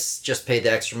if I had just paid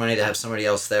the extra money to have somebody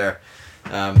else there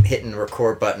hitting the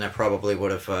record button, I probably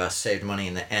would have saved money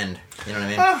in the end. You know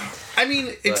what I mean? I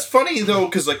mean, it's funny though,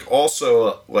 because like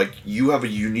also like you have a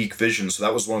unique vision, so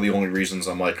that was one of the only reasons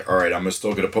I'm like, all right, I'm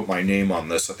still gonna put my name on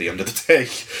this at the end of the day,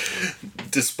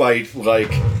 despite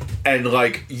like, and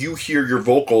like you hear your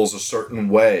vocals a certain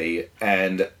way,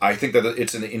 and I think that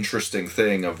it's an interesting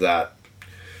thing of that.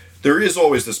 There is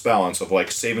always this balance of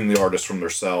like saving the artist from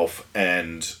themselves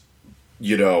and,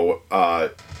 you know,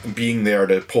 being there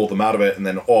to pull them out of it, and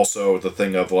then also the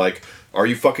thing of like are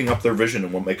you fucking up their vision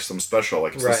and what makes them special?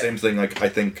 Like, it's Right. the same thing, like, I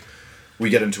think we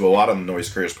get into a lot on the Noise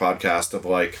Creators podcast of,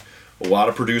 like, a lot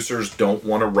of producers don't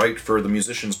want to write for the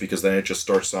musicians because then it just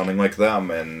starts sounding like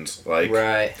them, and, like,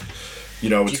 Right. you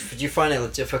know, Do you find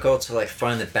it difficult to like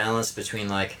find the balance between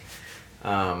like,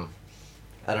 I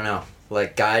don't know,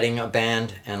 like guiding a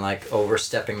band and like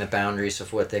overstepping the boundaries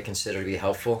of what they consider to be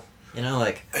helpful? You know,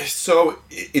 like. So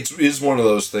it is one of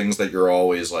those things that you're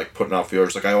always like putting out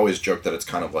feelers. Like I always joke that it's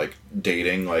kind of like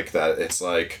dating, like that. It's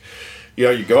like, you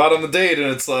know, you go out on the date and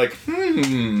it's like,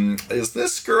 is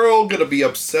this girl gonna be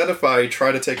upset if I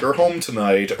try to take her home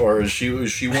tonight, or is she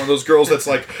one of those girls that's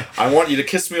like, I want you to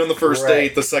kiss me on the first Right.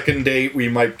 date. The second date we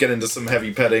might get into some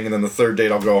heavy petting, and then the third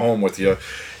date I'll go home with you.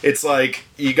 It's like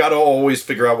you got to always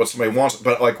figure out what somebody wants.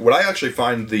 But like what I actually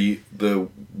find the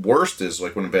worst is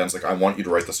like when a band's like, I want you to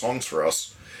write the songs for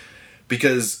us,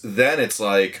 because then it's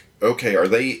like, okay, are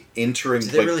they entering?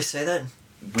 Did they like, really say that?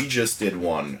 we just did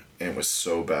one and it was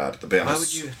so bad. The band. Why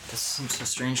would you? This seems so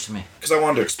strange to me. Because I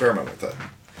wanted to experiment with it.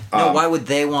 No, why would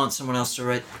they want someone else to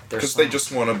write their Because songs? they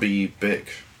just want to be big,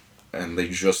 and they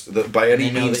just by any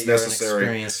They know means that you're necessary.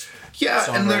 An experienced Yeah,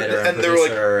 and songwriter they're like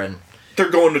producer and they're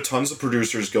going to tons of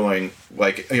producers going,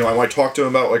 like, you know, I talked to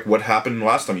them about, like, what happened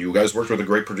last time. You guys worked with a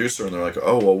great producer, and they're like,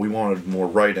 oh, well, we wanted more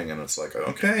writing. And it's like,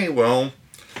 okay, well,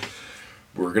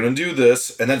 we're going to do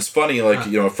this. And then it's funny, like,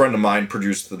 you know, a friend of mine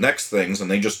produced the next things, and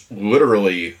they just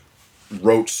literally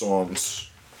wrote songs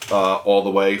all the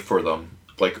way for them.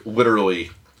 Like,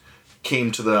 literally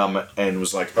came to them and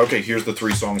was like, okay, here's the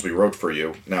 3 songs we wrote for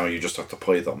you. Now you just have to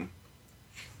play them.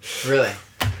 really.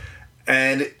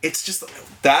 And it's just,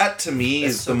 that to me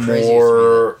That's is so the crazy to me,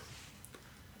 more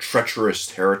treacherous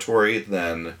territory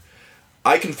than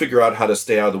I can figure out how to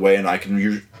stay out of the way, and I can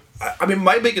use. I mean,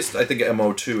 my biggest, I think,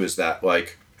 MO too is that,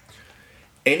 like,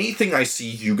 anything I see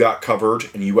you got covered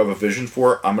and you have a vision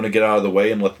for, I'm going to get out of the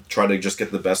way and try to just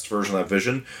get the best version of that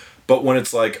vision. But when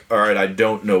it's like, all right, I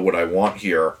don't know what I want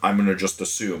here, I'm going to just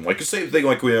assume. Like the same thing,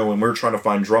 like, you know, when we were trying to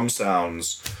find drum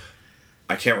sounds,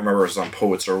 I can't remember if it was on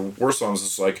Poets or War Songs,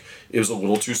 it's like, it was a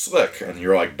little too slick, and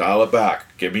you're like, dial it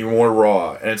back, give me more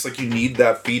raw. And it's like, you need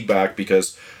that feedback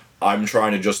because I'm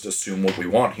trying to just assume what we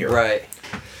want here. Right.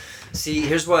 See,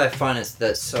 here's why I find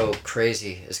that's so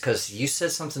crazy, is because you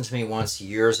said something to me once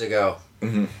years ago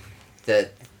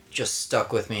that just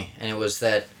stuck with me, and it was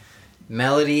that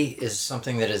melody is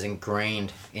something that is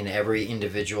ingrained in every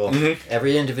individual.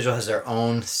 Every individual has their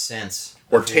own sense.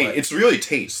 Or of taste. what- It's really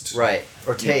taste. Right,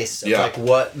 or taste of Yeah. like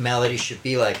what melody should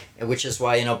be like, and which is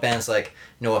why, you know, bands like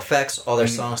No Effects, all their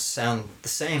songs sound the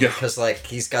same, Yeah. because like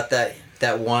he's got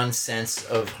that one sense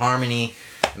of harmony,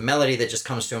 melody that just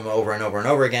comes to him over and over and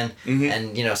over again,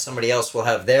 and you know somebody else will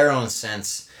have their own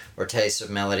sense or taste of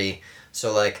melody.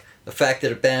 So like the fact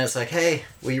that a band is like, hey,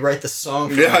 will you write the song?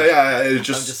 For me? Yeah. It I'm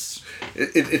just, just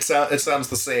it sounds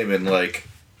the same, and like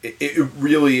it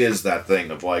really is that thing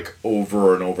of like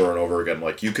over and over and over again.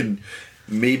 Like you can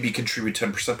maybe contribute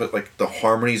 10%, but like the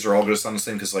harmonies are all going to sound the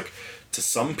same, because like to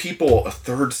some people a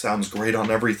third sounds great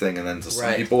on everything, and then to some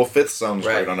Right. people a fifth sounds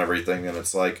Right. great on everything, and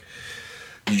it's like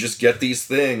you just get these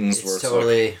things where it's it's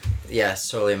totally it's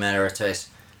totally a matter of taste.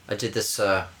 I did this.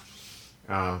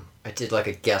 I did like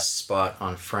a guest spot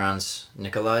on Franz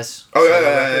Nicolai's. like, oh solo yeah,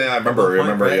 record I at remember, one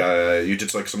point, right? yeah, you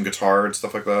did like some guitar and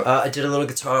stuff like that. I did a little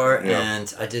guitar, Yeah.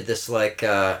 and I did this like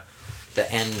the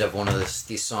end of one of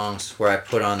these songs where I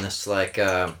put on this like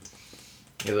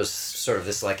it was sort of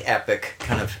this like epic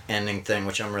kind of ending thing,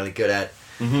 which I'm really good at,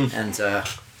 and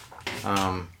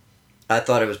I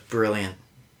thought it was brilliant,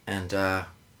 and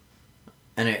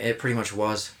it pretty much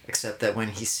was, except that when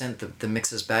he sent the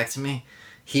mixes back to me,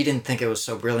 he didn't think it was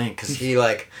so brilliant, because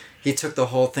he took the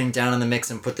whole thing down in the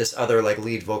mix and put this other like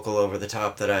lead vocal over the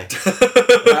top that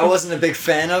I wasn't a big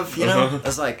fan of, you know. I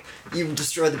was like, you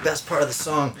destroyed the best part of the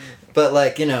song, but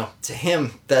like, you know, to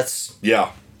him that's,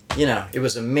 Yeah. you know, it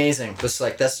was amazing. But it's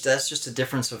like that's just a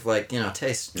difference of like, you know,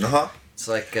 taste. It's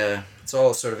like it's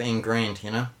all sort of ingrained, you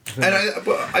know. And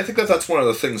I think that's one of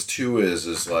the things too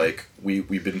is like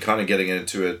we've been kind of getting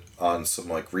into it on some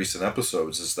like recent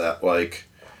episodes, is that like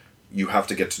you have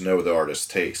to get to know the artist's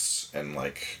tastes, and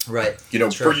like Right. you know,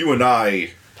 Sure. for you and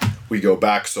I, we go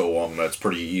back so long that it's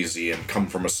pretty easy and come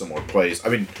from a similar place. I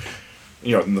mean,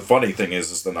 you know, and the funny thing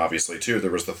is then obviously too, there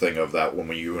was the thing of that when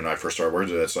you and I first started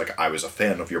working, it's like I was a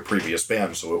fan of your previous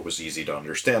band, so it was easy to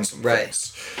understand some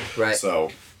things. Right.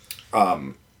 So,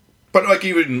 but like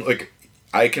even like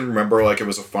I can remember like it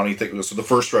was a funny thing. So the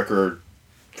first record,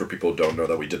 for people who don't know,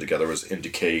 that we did together was In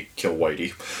Decay, Kill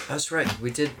Whitey. That's right.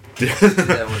 We did do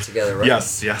that one together, right?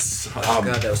 Yes. Oh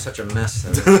god, that was such a mess.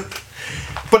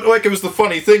 But like, it was the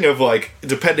funny thing of like,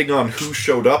 depending on who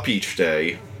showed up each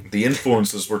day, the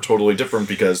influences were totally different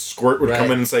because Squirt would come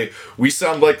in and say, we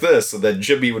sound like this, and then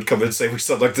Jimmy would come in and say, we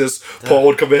sound like this, Paul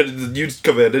would come in, and then you'd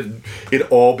come in, and it'd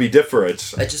all be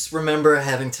different. I just remember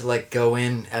having to like go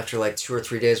in after like 2 or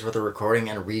 3 days worth of recording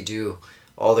and redo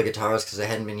all the guitars because I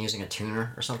hadn't been using a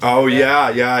tuner or something. Oh, like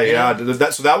that. yeah.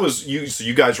 So that was you. So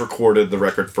you guys recorded the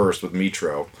record first with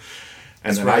Metro,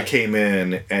 and then I came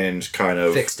in and kind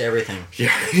of fixed everything.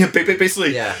 Yeah,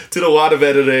 basically did a lot of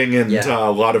editing and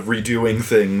a lot of redoing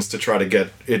things to try to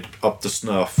get it up to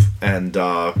snuff. And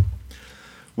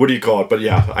what do you call it? But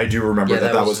yeah, I do remember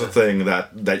that was a thing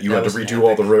that you had to redo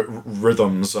all the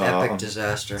rhythms. Epic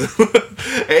disaster.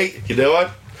 Hey, you know what?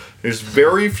 There's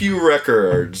very few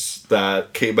records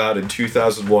that came out in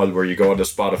 2001 where you go onto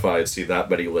Spotify and see that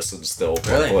many listens still.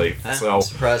 Really? So, I'm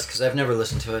surprised because I've never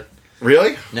listened to it.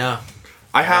 Really? No.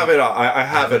 I have it. I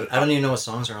have it. I don't even know what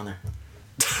songs are on there.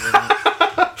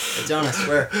 I don't. I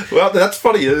swear. Well, that's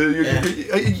funny. You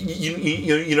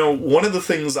know, one of the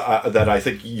things that I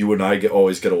think you and I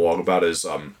always get along about is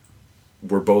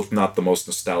we're both not the most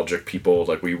nostalgic people.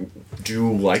 Like, we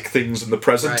do like things in the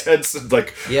present tense. And,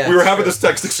 like, we were having this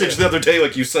text exchange the other day.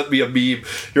 Like, you sent me a meme.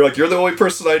 You're like, you're the only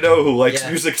person I know who likes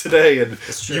music today. And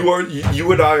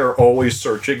you and I are always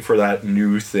searching for that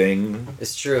new thing.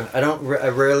 It's true. I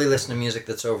rarely listen to music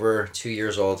that's over 2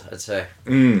 years old, I'd say.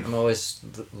 I'm always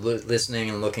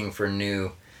listening and looking for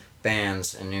new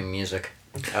bands and new music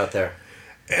out there.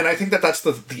 And I think that's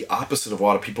the opposite of a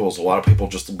lot of people. Is a lot of people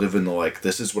just live in the like,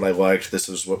 this is what I liked, this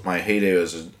is what my heyday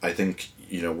is. And I think,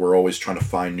 you know, we're always trying to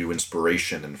find new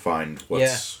inspiration and find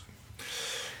what's...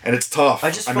 And it's tough.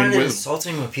 I just find it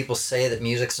insulting when people say that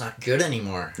music's not good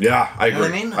anymore. Yeah, I agree. You know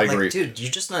what I mean? I agree. Like, dude,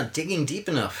 you're just not digging deep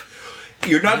enough.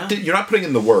 You're not putting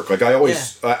in the work. Like, I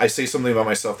always I say something about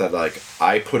myself that like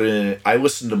I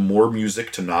listen to more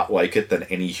music to not like it than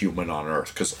any human on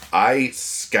earth, because I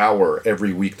scour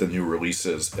every week the new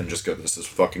releases and just go, this is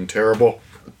fucking terrible.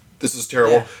 This is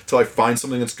terrible, till I find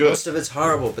something that's good. Most of it's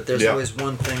horrible, but there's always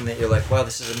one thing that you're like, wow,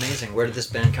 this is amazing. Where did this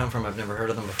band come from? I've never heard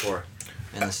of them before.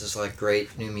 And this is like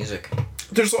great new music.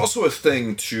 There's also a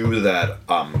thing too that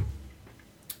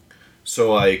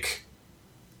so like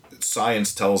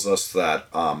science tells us that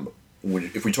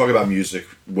if we talk about music,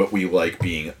 what we like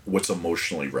being what's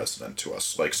emotionally resonant to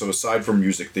us. Like, so aside from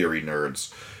music theory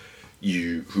nerds,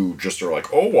 who just are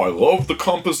like, oh, I love the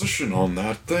composition on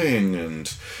that thing,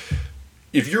 and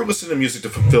if you're listening to music to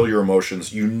fulfill your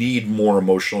emotions, you need more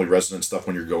emotionally resonant stuff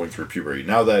when you're going through puberty.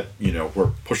 Now that, you know,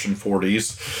 we're pushing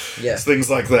 40s, things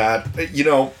like that, you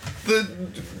know, the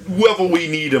level we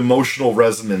need emotional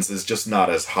resonance is just not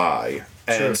as high.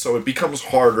 And so it becomes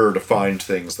harder to find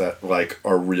things that, like,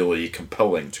 are really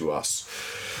compelling to us.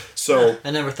 So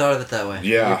I never thought of it that way.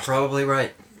 Yeah. You're probably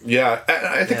right. Yeah, and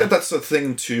I think that's the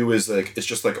thing, too, is, like, it's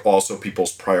just, like, also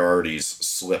people's priorities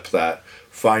slip, that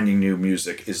finding new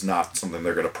music is not something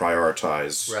they're going to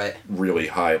prioritize really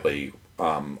highly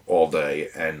all day.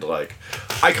 And, like,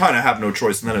 I kind of have no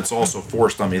choice. And then it's also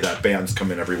forced on me that bands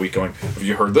come in every week going, have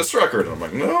you heard this record? And I'm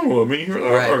like, no, let me hear that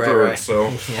record. Right.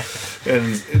 So,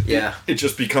 and it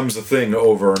just becomes a thing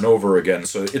over and over again.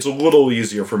 So it's a little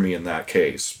easier for me in that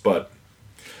case. But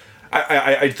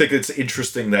I think it's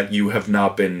interesting that you have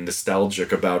not been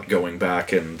nostalgic about going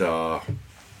back and...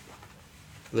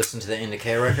 listen to the In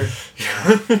Decay record?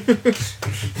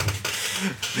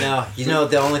 No, you know,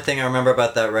 the only thing I remember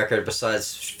about that record,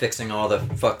 besides fixing all the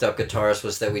fucked up guitars,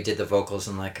 was that we did the vocals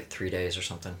in like 3 days or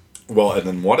something. Well, and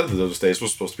then one of those days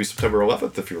was supposed to be September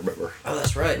 11th, if you remember. Oh,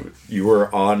 that's right. You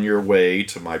were on your way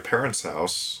to my parents'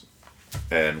 house,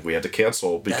 and we had to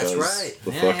cancel because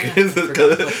because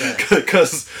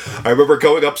I remember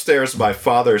going upstairs and my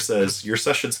father says, your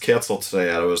session's canceled today,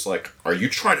 and I was like, are you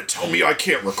trying to tell me I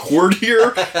can't record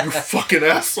here, you fucking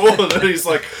asshole? And then he's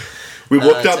like, we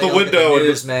looked out the window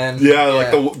news, man.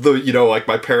 Like the you know, like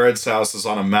my parents' house is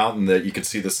on a mountain that you could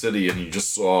see the city, and you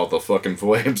just saw the fucking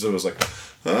flames. It was like,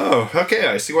 oh, okay,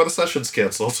 I see why the session's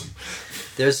canceled.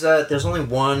 There's only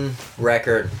one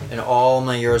record in all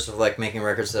my years of like making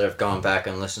records that I've gone back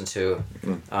and listened to.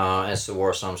 It's the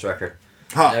War Psalms record.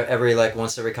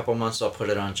 Once every couple months I'll put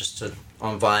it on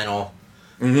on vinyl,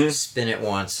 spin it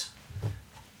once,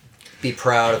 be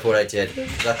proud of what I did. I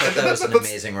thought that was an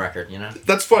amazing record, you know.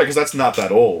 That's funny because that's not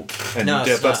that old, and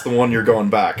that's the one you're going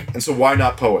back. And so why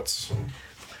not Poets?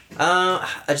 I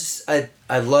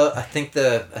think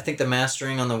the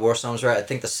mastering on the War Psalms record, I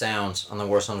think the sounds on the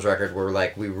War Psalms record were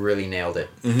like, we really nailed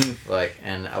it. Like,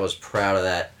 and I was proud of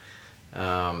that.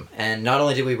 And not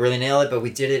only did we really nail it, but we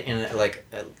did it in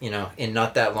in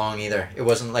not that long either. It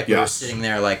wasn't like we were sitting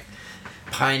there like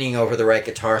pining over the right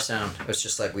guitar sound. It was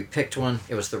just like we picked one.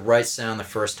 It was the right sound the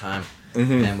first time,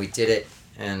 and we did it,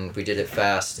 and we did it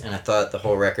fast. And I thought the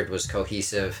whole record was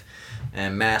cohesive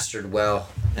and mastered well,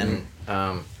 and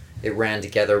it ran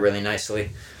together really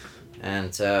nicely.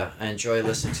 And I enjoy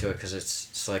listening to it because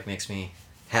it's like makes me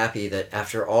happy that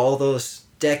after all those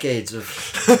decades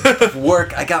of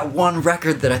work, I got one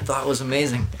record that I thought was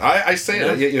amazing. I say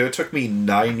that it took me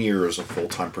 9 years of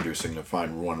full-time producing to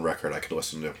find one record I could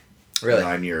listen to. Really?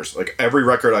 9 years. Like every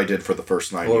record I did for the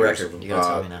first 9 What years. record? You gotta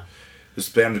tell me now. This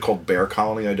band called Bear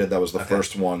Colony I did, that was the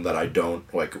first one that I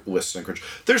don't like listen to.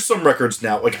 There's some records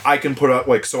now, like I can put up,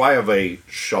 like, so I have a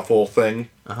shuffle thing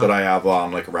that I have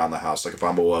on, like, around the house. Like if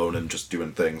I'm alone and just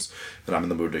doing things and I'm in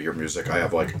the mood to hear music, I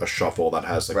have like a shuffle that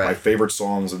has like my favorite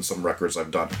songs and some records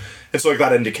I've done. And so like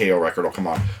that NDKO record will come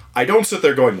on. I don't sit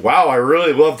there going, wow, I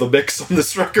really love the mix on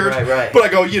this record. Right. But I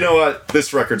go, you know what,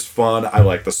 this record's fun, I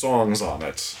like the songs on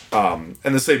it. And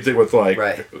the same thing with like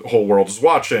Whole World Is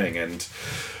Watching and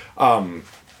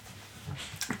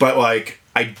but like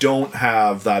I don't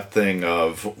have that thing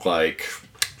of like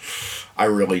I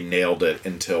really nailed it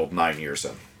until 9 years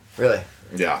in. Really?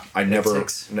 Yeah, I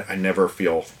never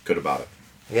feel good about it.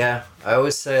 Yeah, I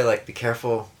always say like be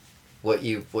careful what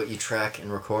you track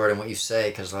and record and what you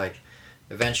say because like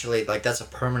eventually like that's a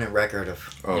permanent record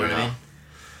of you know what I mean.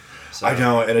 So, I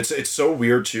know, and it's so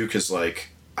weird too because like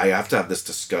I have to have this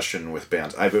discussion with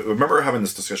bands. I remember having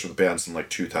this discussion with bands in like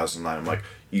 2009. I'm like,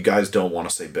 you guys don't want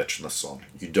to say bitch in this song.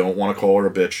 You don't want to call her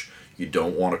a bitch. You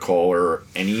don't want to call her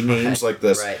any names like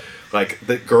this. Right. Like,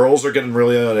 the girls are getting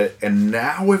really on it. And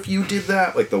now if you did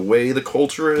that, like the way the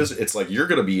culture is, it's like you're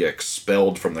going to be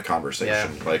expelled from the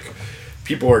conversation. Yeah. Like,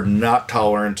 people are not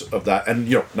tolerant of that. And,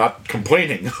 you know, not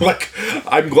complaining. Like,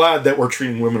 I'm glad that we're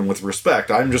treating women with respect.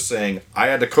 I'm just saying, I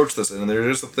had to coach this. And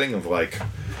there's a thing of like,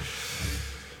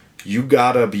 you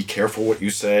gotta be careful what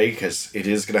you say because it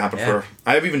is gonna happen for.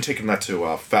 I've even taken that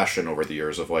to fashion over the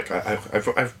years of like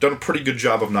I've done a pretty good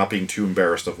job of not being too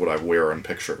embarrassed of what I wear in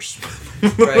pictures.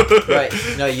 right.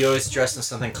 No, you always dress in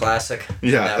something classic.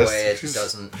 Yeah, that way it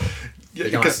doesn't.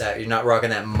 You don't have that. You're not rocking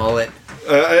that mullet.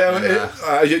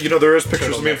 You know, there is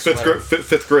pictures of me in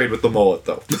fifth grade with the mullet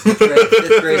though.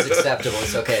 Fifth grade is acceptable.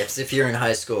 It's okay. If you're in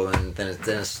high school, then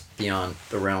it's beyond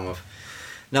the realm of.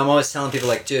 Now I'm always telling people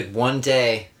like, dude, one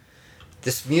day.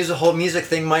 This whole music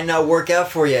thing might not work out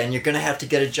for you, and you're gonna have to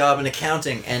get a job in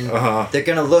accounting, and they're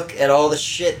gonna look at all the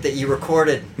shit that you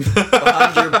recorded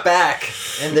behind your back,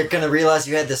 and they're gonna realize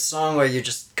you had this song where you're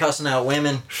just cussing out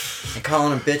women and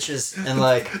calling them bitches, and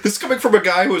like. This is coming from a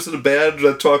guy who was in a band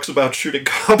that talks about shooting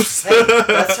cops. Hey,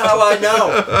 that's how I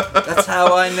know. That's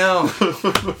how I know.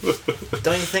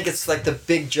 Don't you think it's like the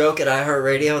big joke at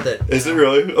iHeartRadio that? Is it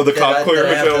really? Oh, the cop clear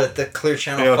channel. The Clear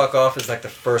Channel fuck off is like the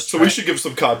first. So we should give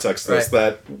some context to this.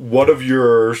 That one of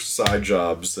your side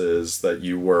jobs is that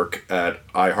you work at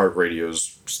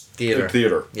iHeartRadio's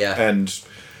theater. Yeah. And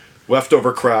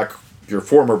Leftover Crack, your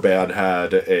former band,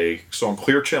 had a song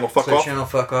Clear Channel Fuck Off. Clear Channel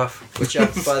Fuck Off. Which,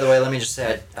 by the way, let me just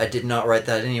say, I did not write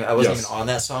that. I wasn't even on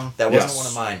that song. That wasn't one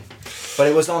of mine. But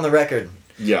it was on the record.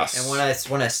 Yes. And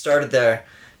when I started there,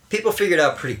 people figured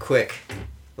out pretty quick,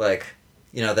 like,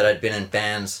 you know, that I'd been in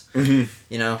bands. Mm-hmm.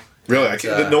 You know. Really?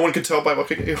 No one could tell by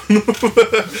looking at you?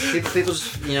 people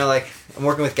just, you know, like, I'm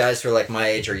working with guys who are, like, my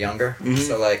age or younger. Mm-hmm.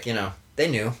 So, like, you know, they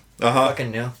knew.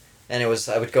 Fucking knew. And I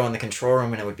would go in the control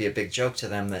room and it would be a big joke to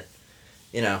them that,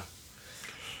 you know,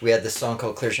 we had this song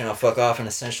called Clear Channel Fuck Off, and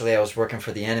essentially I was working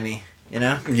for the enemy, you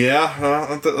know? Yeah.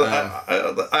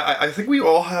 I think we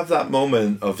all have that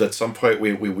moment of at some point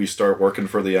we start working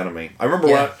for the enemy. I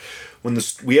remember when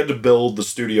we had to build the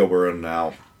studio we're in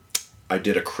now, I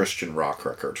did a Christian rock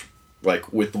record.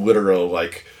 Like, with literal,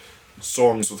 like,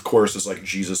 songs with choruses like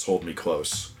Jesus Hold Me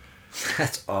Close.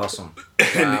 That's awesome.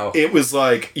 And wow. It was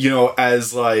like, you know,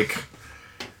 as like,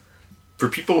 for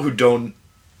people who don't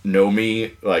know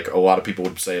me, like, a lot of people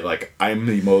would say, like, I'm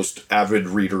the most avid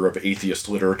reader of atheist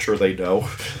literature they know.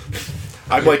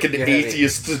 I'm like an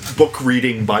atheist book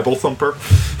reading Bible thumper.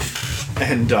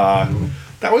 And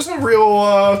that was a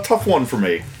real tough one for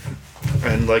me.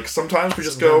 And like sometimes we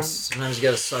just Sometimes you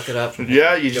gotta suck it up.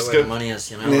 Yeah, you just where the money is,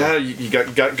 you know. Yeah, you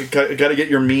got to get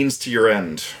your means to your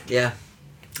end. Yeah,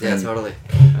 totally.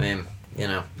 I mean, you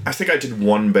know. I think I did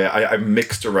one band. I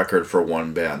mixed a record for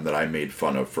one band that I made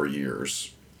fun of for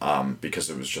years, because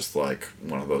it was just like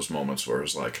one of those moments where it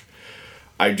was like,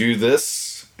 I do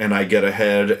this and I get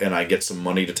ahead and I get some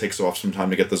money to take off some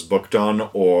time to get this book done,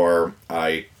 or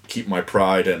I keep my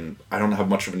pride and I don't have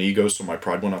much of an ego, so my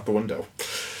pride went out the window.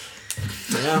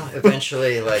 You know,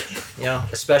 eventually, like, you know,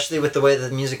 especially with the way that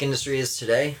the music industry is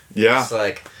today. Yeah. It's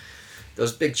like,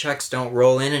 those big checks don't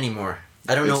roll in anymore.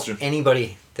 I don't know It's just-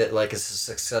 anybody that like is a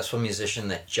successful musician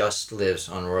that just lives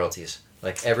on royalties.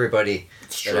 Like everybody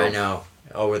It's that true. I know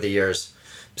over the years,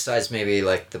 besides maybe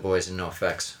like the boys in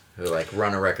NoFX who like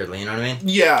run a record label, you know what I mean?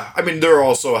 Yeah, I mean, they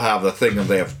also have the thing of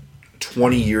they have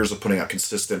 20 years of putting out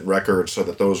consistent records so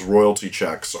that those royalty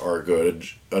checks are good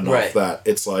enough Right. that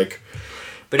it's like,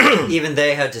 But even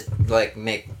they had to like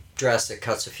make drastic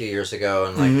cuts a few years ago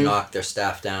and like knock their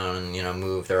staff down and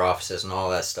move their offices and all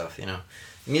that stuff. The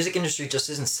music industry just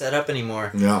isn't set up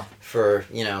anymore yeah. for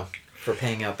for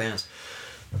paying out bands,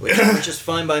 which is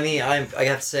fine by me. I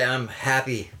have to say I'm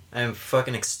happy. I'm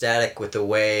fucking ecstatic with the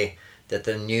way that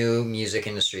the new music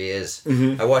industry is.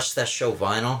 I watched that show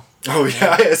Vinyl. Oh,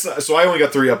 yeah. So I only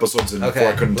got 3 episodes in before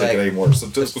I couldn't take it anymore. So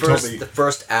just tell me. The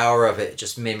first hour of it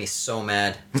just made me so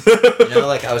mad.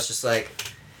 Like I was just like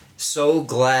so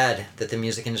glad that the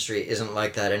music industry isn't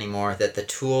like that anymore. That the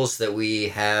tools that we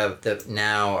have that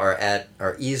now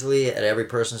are easily at every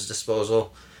person's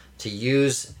disposal to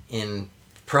use in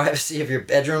privacy of your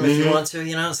bedroom if you want to.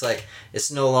 It's like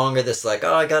it's no longer this like,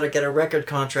 oh, I gotta get a record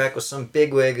contract with some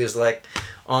bigwig who's like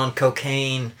on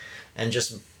cocaine and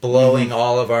just blowing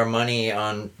all of our money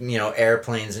on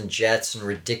airplanes and jets and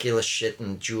ridiculous shit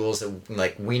and jewels that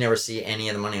like we never see any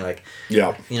of the money. Like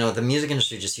Yeah. the music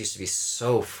industry just used to be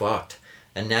so fucked,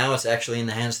 and now it's actually in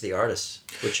the hands of the artists,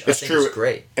 which It's I think true. is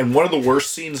great. And one of the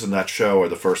worst scenes in that show, or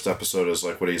the first episode, is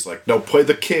like when he's like, "No, play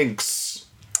the Kinks."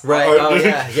 Right? Oh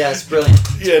yeah, it's brilliant.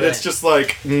 Yeah, and it's just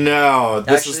like, no,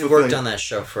 this actually is the worked thing. on that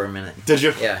show for a minute. Did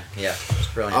you? Yeah, it's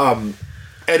brilliant.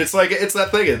 And it's like, it's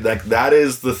that thing, and like that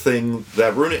is the thing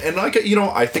that ruined it. And like,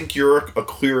 I think you're a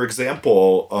clear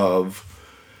example of.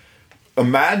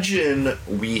 Imagine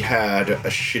we had a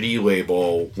shitty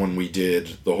label when we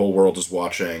did The Whole World Is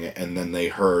Watching, and then they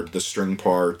heard the string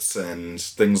parts and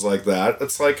things like that.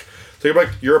 It's like, think about,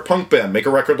 you're a punk band, make a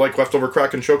record like Leftover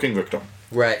Crack and Choking Victim.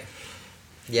 Right.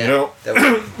 Yeah.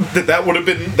 That would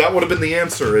have been the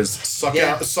answer, is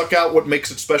suck out what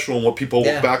makes it special and what people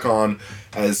look back on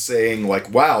as saying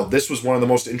like, wow, this was one of the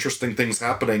most interesting things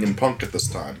happening in punk at this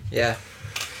time. Yeah.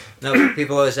 No,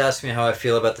 people always ask me how I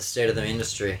feel about the state of the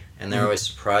industry, and they're always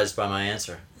surprised by my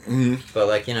answer. Mm-hmm. But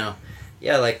like, well,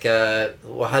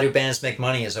 how do bands make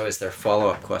money is always their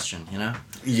follow-up question,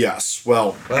 Yes,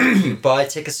 well, you buy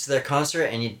tickets to their concert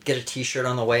and you get a t-shirt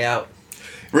on the way out.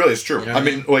 really, it's true. You know what I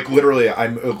mean, like, literally,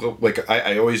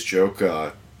 I always joke,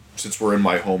 since we're in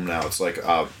my home now, it's like,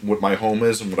 what my home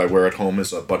is and what I wear at home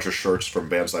is a bunch of shirts from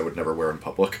bands I would never wear in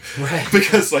public. Right.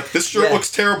 Because, like, this shirt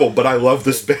looks terrible, but I love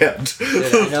this band.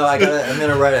 Dude, I know, I'm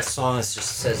gonna write a song that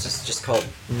just called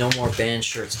 "No More Band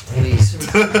Shirts, Please."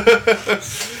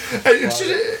 And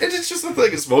it's just the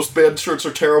thing is, most band shirts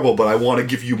are terrible, but I want to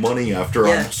give you money after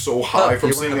I'm so high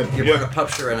from seeing it. You're wearing a pup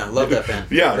shirt, and I love that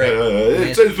band. Yeah, Great.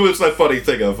 it's that funny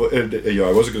thing of,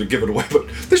 I wasn't going to give it away, but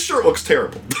this shirt looks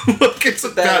terrible. Like, it's a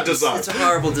bad design. It's a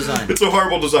horrible design. It's a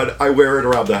horrible design. I wear it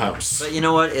around the house. But you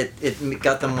know what? It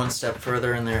got them one step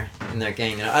further in their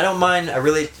game. I don't mind. I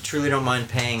really truly don't mind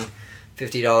paying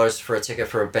 $50 for a ticket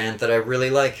for a band that I really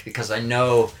like, because I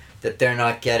know that they're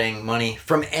not getting money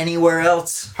from anywhere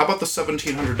else. How about the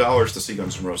 $1,700 to see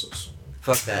Guns N' Roses?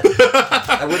 Fuck that.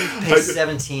 I wouldn't pay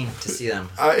 $17 to see them.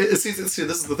 See, this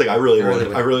is the thing. I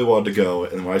really wanted to go,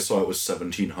 and when I saw it was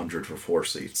 $1,700 for 4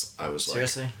 seats, I was like,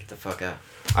 seriously, get the fuck out.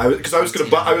 Because I was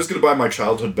gonna buy my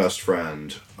childhood best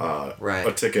friend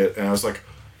a ticket, and I was like,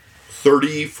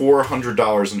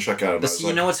 $3,400 in checkout. But see,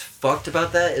 you know what's fucked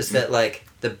about that is that like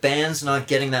the band's not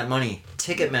getting that money.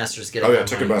 Ticketmaster's getting. Oh yeah,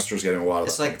 Ticketmaster's getting a lot of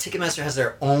it's that. It's like Ticketmaster has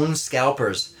their own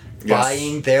scalpers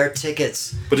buying their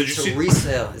tickets. But did you see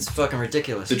resale? It's fucking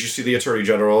ridiculous. Did you see the Attorney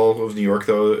General of New York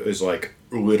though? Is like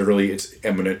literally it's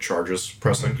imminent charges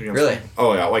pressing. You know really?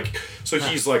 Oh yeah, like so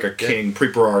he's like a king.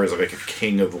 Preet Bharara is like a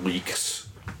king of leaks.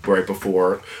 Right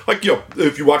before, like,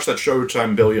 if you watch that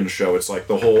Showtime Billions show, it's like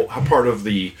the whole part of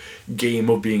the game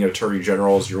of being an attorney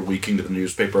general is you're leaking to the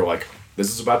newspaper, like,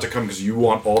 this is about to come because you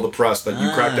want all the press that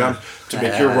you crack down to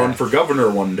make your run for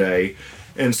governor one day.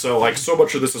 And so, like, so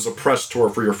much of this is a press tour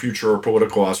for your future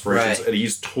political aspirations, and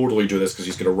he's totally doing this because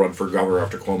he's going to run for governor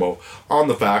after Cuomo on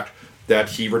the fact that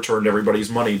he returned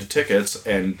everybody's money to tickets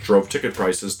and drove ticket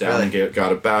prices down and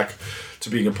got it back to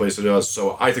being a place it does.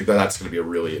 So I think that's going to be a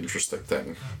really interesting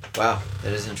thing. Wow,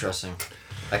 that is interesting.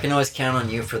 I can always count on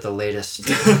you for the latest.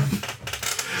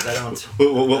 I don't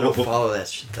follow that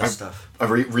stuff. I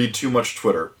read too much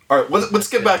Twitter. All right, let's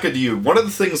get back into you. One of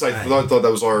the things I thought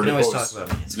that was already... You can always talk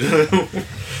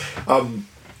about me.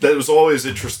 That was always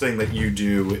interesting that you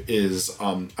do is...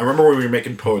 I remember when we were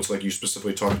making Poets, like you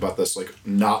specifically talked about this, like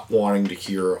not wanting to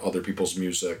hear other people's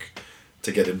music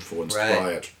to get influenced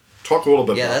by it. Talk a little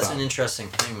bit Yeah, about that's that. an interesting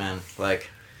thing, man. Like,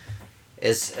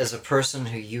 as a person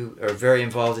who you are very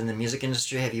involved in the music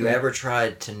industry, have you ever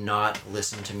tried to not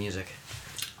listen to music?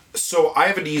 So I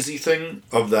have an easy thing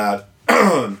of that,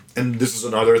 and this is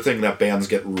another thing that bands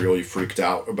get really freaked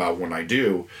out about when I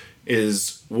do,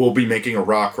 is we'll be making a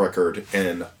rock record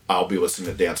and I'll be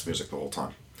listening to dance music the whole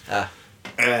time.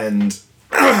 And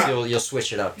You'll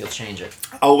switch it up. You'll change it.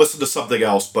 I'll listen to something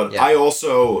else, but Yeah. I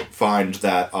also find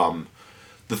that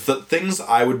the things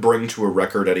I would bring to a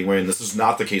record anyway, and this is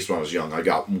not the case when I was young, I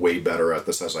got way better at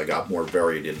this as I got more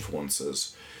varied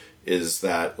influences, is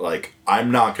that, like,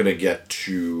 I'm not going to get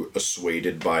too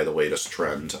assuaded by the latest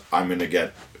trend. I'm going to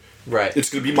get... Right. It's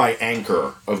going to be my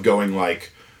anchor of going,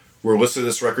 like, we're listening to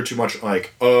this record too much,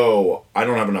 like, oh, I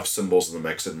don't have enough cymbals in the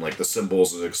mix, and, like, the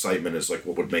cymbals and excitement is, like,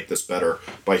 what would make this better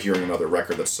by hearing another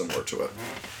record that's similar to it.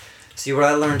 See, what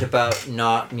I learned about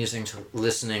not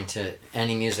listening to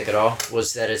any music at all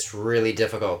was that it's really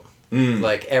difficult.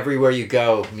 Like, everywhere you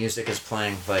go, music is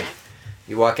playing. Like,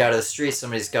 you walk out of the street,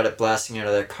 somebody's got it blasting out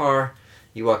of their car.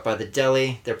 You walk by the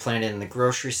deli, they're playing it in the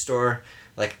grocery store.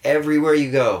 Like, everywhere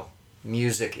you go,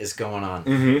 music is going on.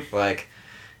 Mm-hmm. Like,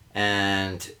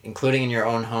 and including in your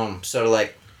own home. So,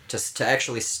 like, just to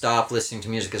actually stop listening to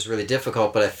music is really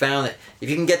difficult. But I found that if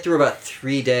you can get through about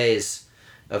 3 days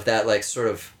of that, like, sort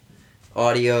of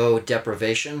audio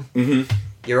deprivation,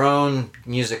 your own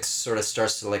music sort of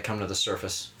starts to, like, come to the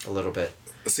surface a little bit.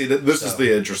 See, this is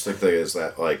the interesting thing, is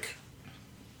that, like,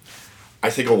 I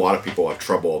think a lot of people have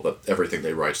trouble that everything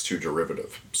they write's too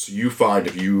derivative. So you find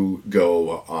if you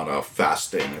go on a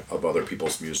fasting of other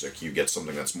people's music, you get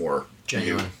something that's more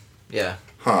Genuine. Yeah.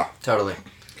 Huh. Totally.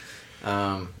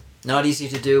 Not easy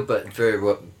to do, but very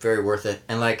worth it.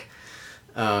 And, like,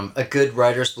 a good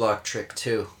writer's block trick,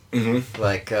 too. Mm-hmm.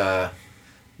 Like,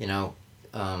 you know,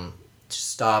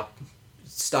 stop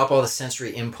all the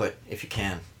sensory input if you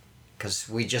can. Because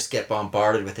we just get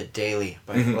bombarded with it daily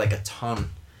by, like, a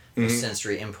ton of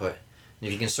sensory input. And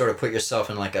if you can sort of put yourself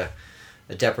in, like, a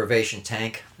deprivation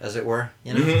tank, as it were,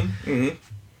 you know,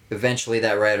 eventually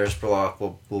that writer's block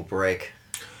will break.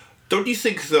 Don't you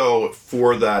think, though,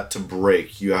 for that to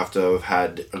break, you have to have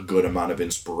had a good amount of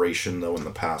inspiration, though, in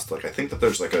the past? Like, I think that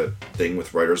there's, like, a thing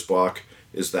with writer's block,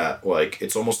 is that, like,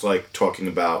 it's almost like talking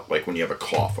about, like, when you have a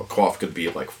cough. A cough could be,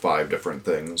 like, 5 different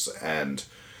things, and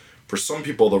for some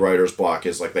people, the writer's block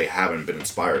is, like, they haven't been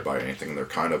inspired by anything. They're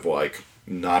kind of, like,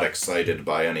 not excited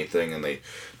by anything, and they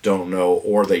don't know,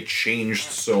 or they changed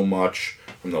so much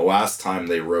from the last time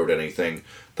they wrote anything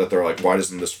that they're like, why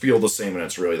doesn't this feel the same? And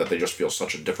it's really that they just feel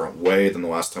such a different way than the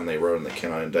last time they wrote, and they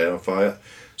cannot identify it.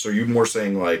 So are you more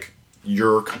saying, like,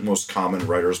 your most common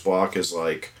writer's block is,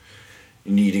 like,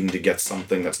 needing to get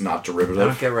something that's not derivative? I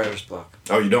don't get writer's block.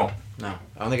 Oh, you don't? No.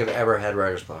 I don't think I've ever had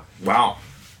writer's block. Wow.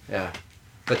 Yeah.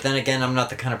 But then again, I'm not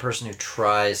the kind of person who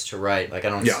tries to write. Like, I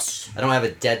don't have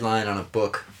a deadline on a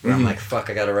book where I'm like, fuck,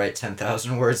 I gotta write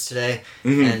 10,000 words today.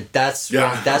 And that's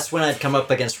when I'd come up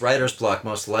against writer's block,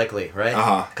 most likely,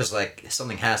 right? Because, like,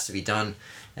 something has to be done,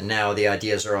 and now the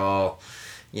ideas are all,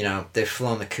 you know, they've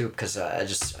flown the coop because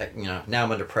you know, now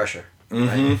I'm under pressure,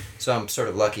 right? So I'm sort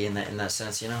of lucky in that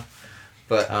sense, you know?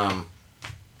 But, I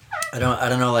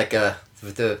don't know, like,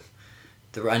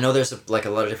 I know there's a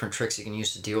lot of different tricks you can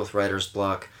use to deal with writer's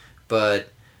block, but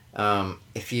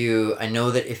if you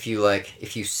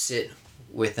sit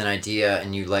with an idea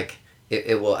and you, like,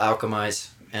 it will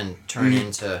alchemize and turn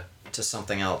into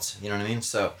something else. You know what I mean?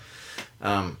 So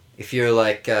if you're,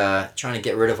 like, trying to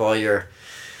get rid of all your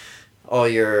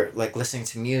like listening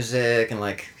to music and,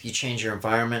 like, you change your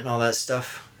environment and all that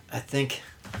stuff,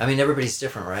 I mean, everybody's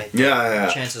different, right? Yeah.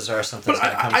 Chances are something's But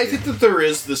going to come I to think you. that there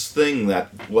is this thing that,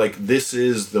 like, this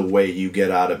is the way you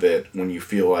get out of it when you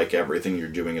feel like everything you're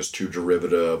doing is too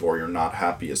derivative or you're not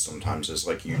happy, is sometimes is,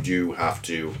 like, you do have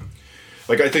to,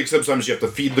 like, I think sometimes you have to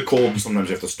feed the cold and sometimes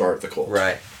you have to starve the cold.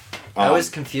 Right. I always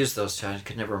confused those two. I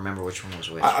could never remember which one was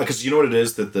which. Because you know what it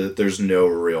is, that there's no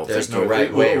real There's thing no to right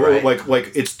it. way, right?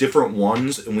 Like it's different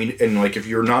ones, and like if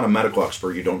you're not a medical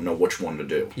expert, you don't know which one to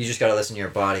do. You just got to listen to your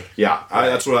body. Yeah,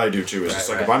 that's what I do too. Is it's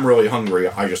like if I'm really hungry,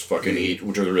 I just fucking eat,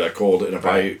 which is really cold, and if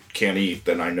I can't eat,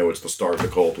 then I know it's the starve the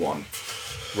cold one.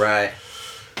 Right.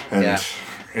 And yeah.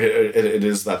 It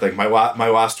is that thing. My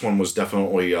last one was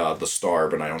definitely the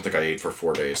starve, and I don't think I ate for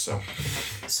 4 days. So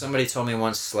somebody told me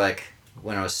once, like,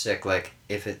 when I was sick, like,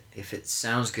 if it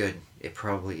sounds good, it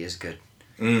probably is good.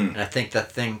 And I think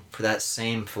that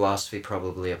same philosophy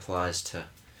probably applies to,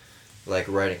 like,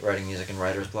 writing music and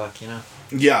writer's block, you know?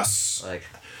 Yes. Like,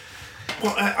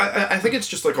 well, I think it's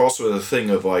just, like, also the thing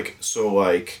of, like, so,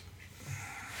 like,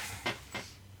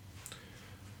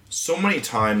 so many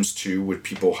times too, what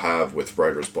people have with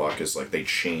writer's block is like they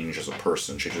change as a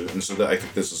person, and so I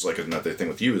think this is like another thing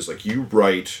with you is like you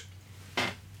write.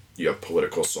 You have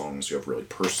political songs, you have really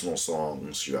personal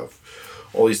songs, you have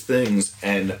all these things,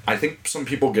 and I think some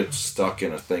people get stuck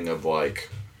in a thing of like,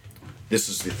 this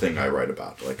is the thing I write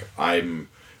about. Like I'm,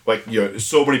 like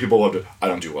so many people love it. I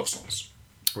don't do love songs.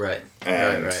 Right.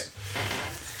 And right.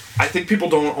 I think people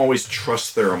don't always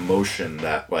trust their emotion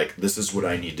that like this is what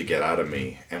I need to get out of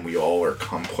me, and we all are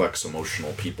complex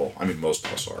emotional people. I mean, most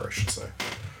of us are, I should say.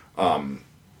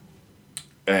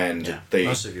 And yeah, they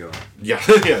most of you are. Yeah,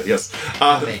 yes.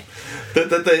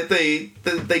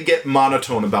 They get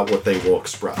monotone about what they will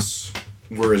express,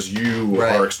 whereas you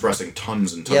are expressing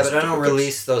tons and tons. Yeah, but I don't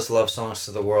release those love songs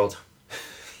to the world.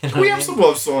 You know we have some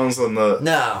love songs on the.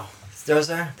 No,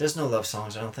 there's no love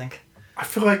songs. I don't think. I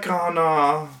feel like on.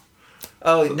 Oh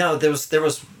no, there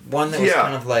was one that was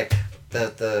kind of like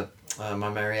the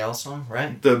My Marielle song,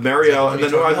 right? The Marielle, and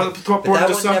then I thought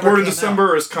Born in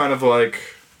December is kind of like.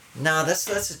 No, that's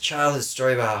a childhood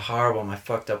story about how horrible my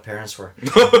fucked up parents were.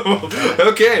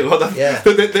 Okay, well,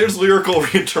 there's lyrical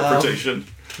reinterpretation.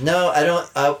 No, I don't.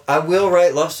 I will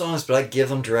write love songs, but I give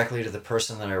them directly to the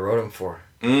person that I wrote them for.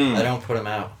 I don't put them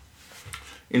out.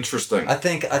 Interesting. I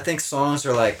think songs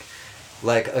are like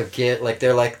a gift. Like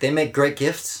they make great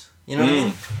gifts. You know what I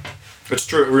mean? It's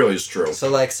true. It really is true. So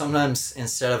like sometimes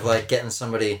instead of like getting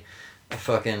somebody a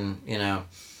fucking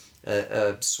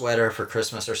a sweater for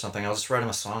Christmas or something, I'll just write them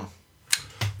a song.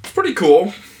 It's pretty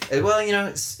cool. Well,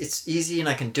 it's easy and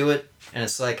I can do it, and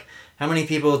it's like, how many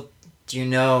people do you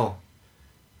know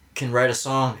can write a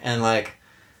song, and like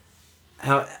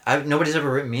nobody's ever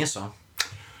written me a song.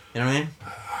 You know what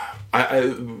I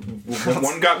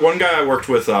mean? One guy I worked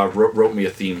with wrote me a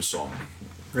theme song.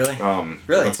 Really?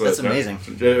 Really? That's amazing.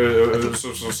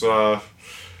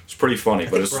 It's pretty funny,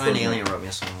 but it's Brian Alien wrote me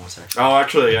a song once. Actually. Oh,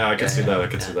 actually, yeah, I can see that. I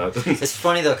can see that. It's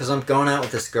funny though, because I'm going out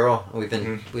with this girl. We've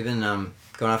been going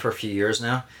out for a few years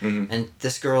now, and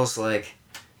this girl's like,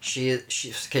 she.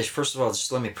 Okay, first of all,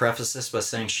 just let me preface this by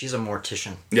saying she's a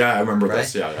mortician. Yeah, I remember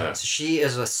this. Yeah. So she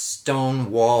is a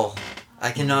stone wall.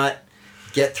 I cannot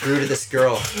get through to this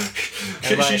girl.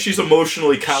 She's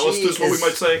emotionally calloused, is what we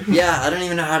might say. Yeah, I don't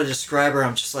even know how to describe her.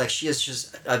 I'm just like, she is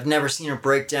just. I've never seen her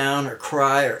break down or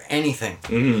cry or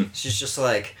anything. She's just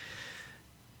like,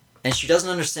 and she doesn't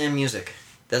understand music.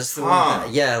 That's the one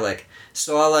thing. Yeah, like,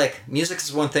 so I like, music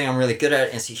is one thing I'm really good at,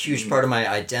 and it's a huge part of my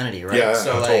identity, right? Yeah,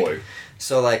 so totally.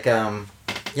 So like, I'll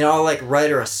like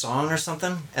write her a song or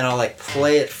something, and I'll like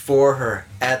play it for her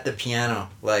at the piano,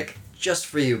 like, just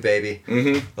for you, baby.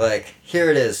 Like, here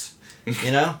it is,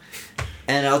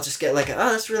 and I'll just get like,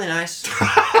 oh, that's really nice.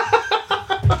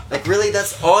 Like, really,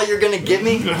 that's all you're gonna give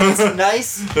me? That's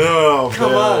nice? Oh,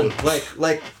 come on,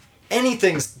 like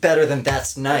anything's better than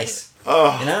that's nice.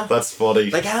 Oh, that's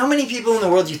funny. Like, how many people in the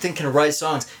world do you think can write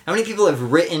songs? How many people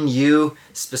have written you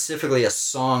specifically a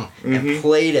song and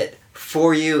played it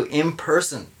for you in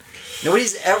person?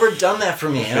 Nobody's ever done that for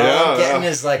me, and all I'm getting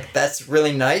is like, that's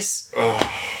really nice. Oh,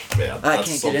 man, I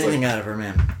can't get anything out of her,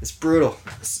 man. It's brutal.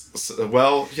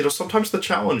 Well, sometimes the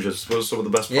challenge is some of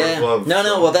the best part of love.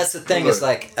 No. Well, that's the thing. Is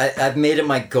like, I've made it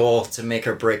my goal to make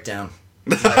her break down.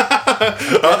 Like,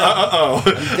 I'm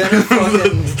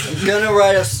gonna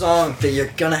write a song that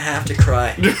you're gonna have to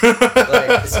cry.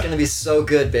 Like, it's gonna be so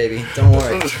good, baby. Don't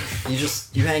worry.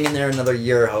 You hang in there another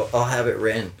year. I'll have it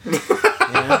written.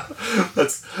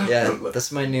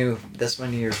 That's my New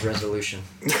Year's resolution.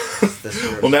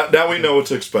 Well, now we know what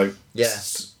to expect. Yeah.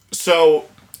 So,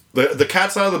 the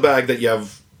cat's out of the bag that you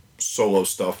have solo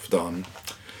stuff done.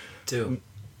 Don't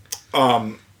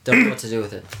know what to do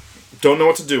with it. Don't know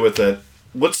what to do with it.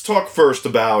 Let's talk first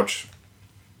about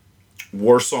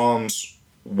war songs,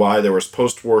 why there was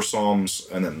post-war songs,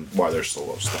 and then why there's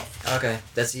solo stuff. Okay,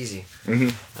 that's easy.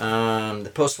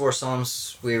 The post-war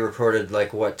songs, we recorded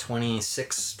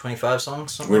 26, 25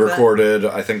 songs? We recorded,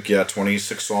 I think,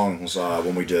 26 songs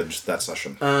when we did that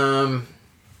session.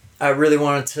 I really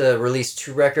wanted to release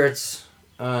 2 records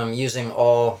using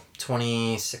all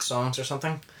 26 songs or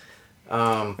something.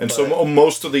 So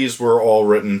most of these were all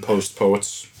written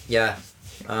post-Poets. Yeah.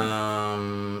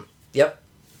 Yep.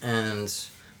 And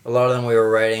a lot of them we were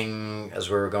writing as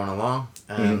we were going along.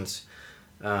 And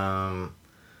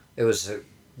it was a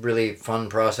really fun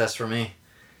process for me.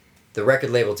 The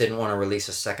record label didn't want to release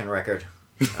a second record.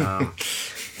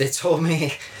 They told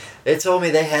me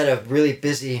they had a really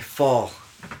busy fall.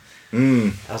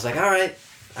 I was like, all right,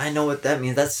 I know what that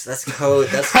means. That's code.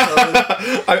 That's code.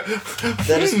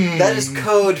 That is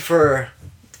code for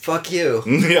fuck you.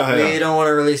 Yeah, We don't want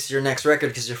to release your next record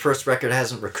because your first record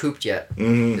hasn't recouped yet.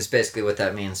 Mm-hmm. Is basically what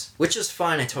that means. Which is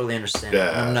fine. I totally understand.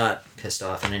 Yeah. I'm not pissed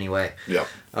off in any way. Yeah.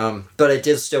 But I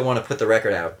did still want to put the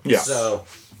record out. Yeah. So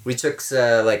we took 6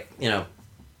 of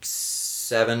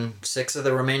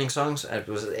the remaining songs.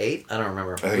 Was it 8? I don't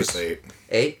remember. I think it's 8.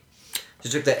 8? We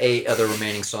took the 8 of the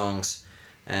remaining songs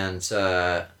and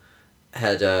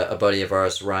had a buddy of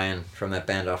ours, Ryan, from that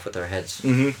band Off With Our Heads,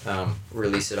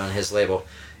 release it on his label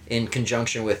in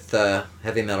conjunction with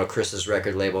Heavy Metal Chris's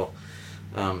record label.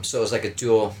 So it was like a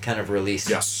dual kind of release.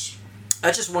 Yes.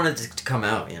 I just wanted it to come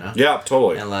out, you know? Yeah,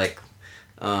 totally. And like,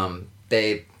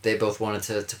 they both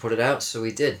wanted to put it out, so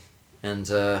we did.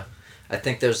 And I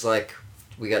think there's like,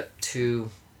 we got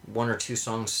 1 or 2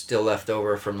 songs still left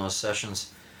over from those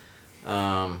sessions.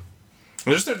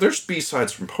 There's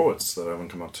B-sides from Poets that haven't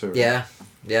come out too. Yeah,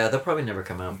 they'll probably never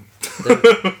come out.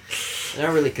 They're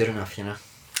not really good enough, you know?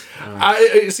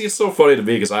 I see. It's so funny to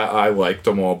me because I liked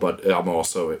them all, but I'm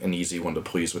also an easy one to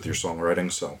please with your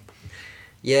songwriting. So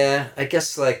yeah, I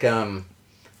guess like I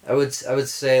would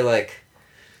say like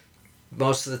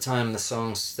most of the time the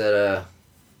songs that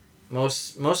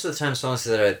most of the time songs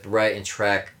that I write and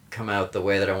track come out the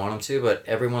way that I want them to, but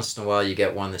every once in a while you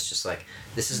get one that's just like,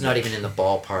 this is not even in the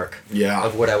ballpark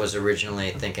of what I was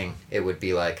originally thinking it would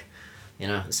be like. You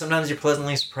know, sometimes you're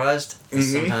pleasantly surprised, and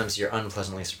sometimes you're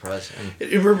unpleasantly surprised. And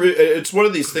it's one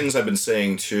of these things I've been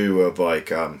saying too of like,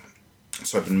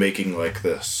 so I've been making like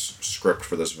this script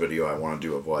for this video I want to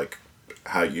do of like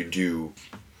how you do.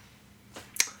 I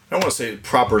don't want to say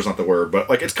proper is not the word, but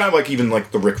like it's kind of like even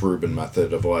like the Rick Rubin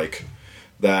method of like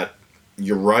that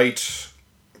you write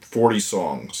 40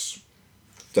 songs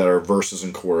that are verses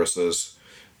and choruses.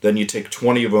 Then you take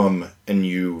 20 of them and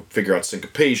you figure out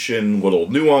syncopation, little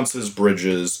nuances,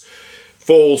 bridges,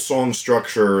 full song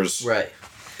structures. right.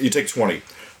 You take 20.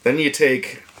 Then you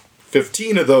take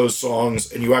 15 of those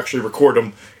songs and you actually record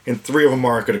them, and 3 of them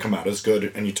aren't going to come out as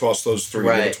good, and you toss those 3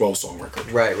 with a 12-song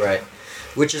record. Right.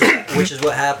 Which is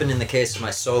what happened in the case of my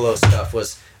solo stuff.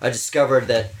 Was I discovered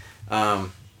that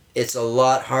it's a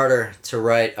lot harder to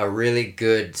write a really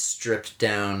good stripped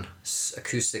down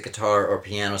acoustic guitar or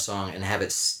piano song and have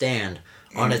it stand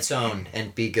on its own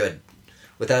and be good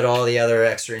without all the other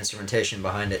extra instrumentation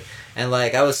behind it. And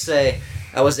like I would say,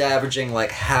 I was averaging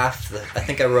like half I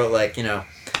think I wrote like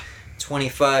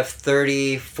 25,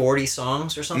 30, 40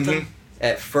 songs or something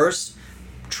at first.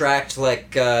 Tracked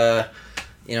like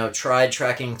tried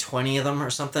tracking 20 of them or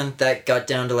something. That got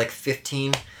down to like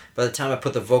 15. By the time I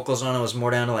put the vocals on, it was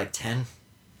more down to like 10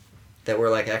 that were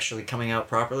like actually coming out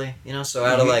properly, you know? So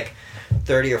out of like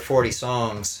 30 or 40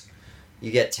 songs,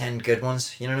 you get 10 good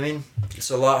ones, you know what I mean? It's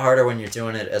a lot harder when you're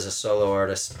doing it as a solo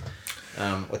artist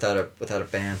without a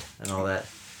band and all that.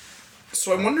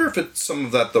 So I wonder if it's some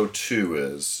of that though too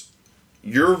is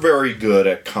you're very good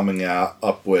at coming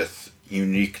up with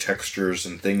unique textures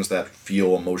and things that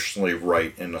feel emotionally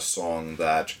right in a song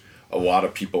that a lot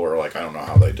of people are like, I don't know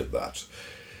how they did that.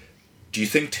 Do you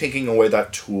think taking away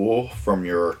that tool from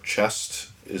your chest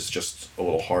is just a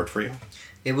little hard for you?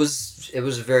 It was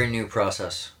a very new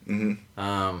process.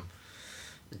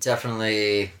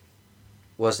 Definitely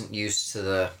wasn't used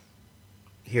to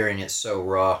hearing it so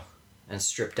raw and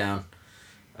stripped down.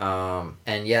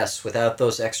 And yes, without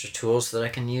those extra tools that I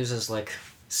can use as like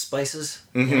spices,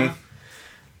 you know,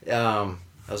 I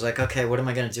was like, okay, what am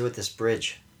I gonna do with this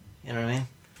bridge? You know what I mean?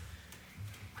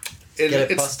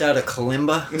 Bust out a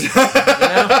kalimba, you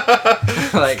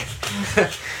know? Like,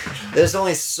 there's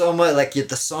only so much, like,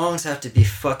 the songs have to be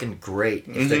fucking great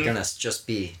if they're gonna just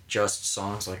be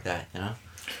songs like that, you know?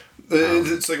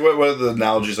 It's like one of the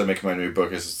analogies I make in my new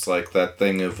book is it's like that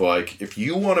thing of like, if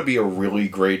you want to be a really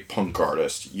great punk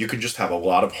artist, you can just have a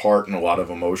lot of heart and a lot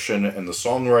of emotion, and the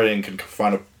songwriting can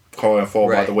fall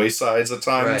by the waysides at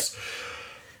times. Right.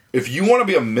 If you want to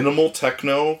be a minimal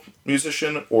techno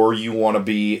musician or you want to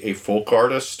be a folk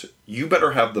artist, you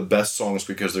better have the best songs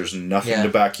because there's nothing to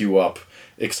back you up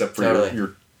except for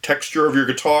your texture of your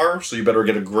guitar. So you better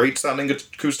get a great sounding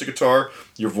acoustic guitar.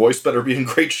 Your voice better be in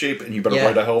great shape, and you better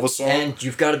write a hell of a song. And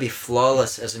you've got to be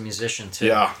flawless as a musician too.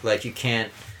 Yeah. Like you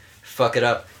can't fuck it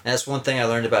up. And that's one thing I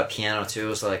learned about piano too.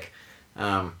 Is like,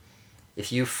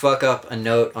 if you fuck up a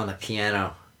note on the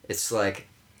piano, it's like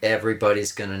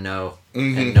everybody's gonna know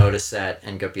and notice that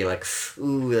and go be like,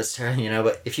 ooh, that's terrible, you know.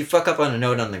 But if you fuck up on a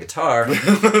note on the guitar,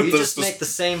 you just make the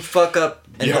same fuck up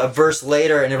in a verse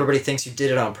later, and everybody thinks you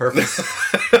did it on purpose.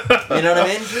 You know what I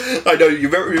mean? I know. You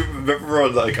remember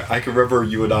like I can remember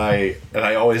you and I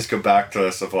always go back to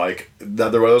this of like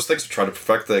another one of those things of trying to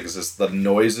perfect things is the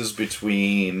noises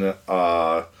between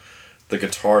the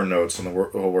guitar notes and the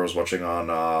I was watching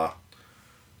on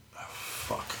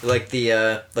fuck. Like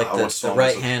the what the song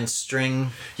right is it? hand string.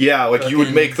 Yeah, like you would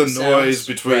Fucking make the sounds. noise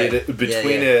between Right.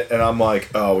 it, and I'm like,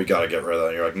 oh, we gotta get rid of that.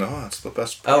 And you're like, no, that's the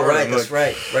best part. Oh right, I'm that's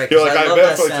like, right. You're like, I love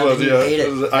bet that sound. And you hate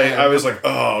it. I was like,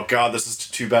 oh god, this is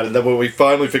too bad. And then what we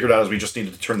finally figured out is we just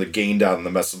needed to turn the gain down in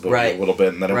the mess of Right. a little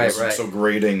bit, and then it Right, wasn't right. so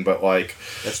grating. But like,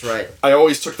 That's right. I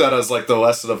always took that as like the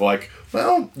lesson of like,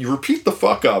 well, you repeat the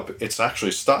fuck up, it's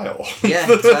actually style.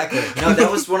 Yeah, exactly. No, that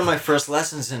was one of my first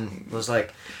lessons, and was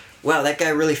like, wow, that guy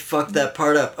really fucked that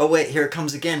part up. Oh wait, here it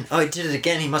comes again. Oh, he did it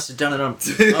again. He must have done it on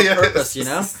Yes. purpose, you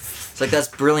know? It's like, that's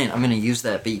brilliant. I'm gonna use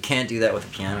that, but you can't do that with a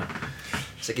piano.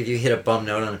 It's like if you hit a bum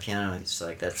note on a piano, it's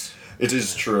like that's. It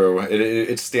is true.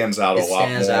 It stands out It a lot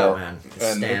stands more. out, man. It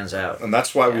stands out. And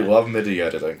that's why we Yeah. love MIDI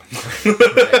editing.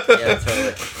 Right, yeah,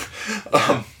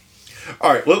 totally.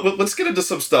 All right, let's get into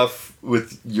some stuff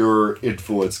with your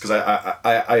influence, because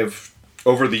I have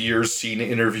over the years seen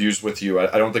interviews with you.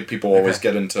 I don't think people always Okay.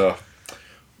 get into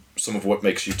some of what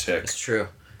makes you tick. It's true.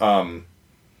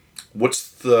 What's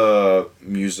the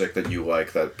music that you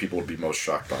like that people would be most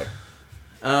shocked by?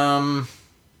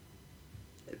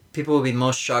 People will be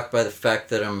most shocked by the fact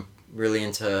that I'm really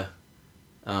into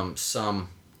some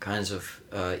kinds of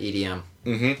EDM.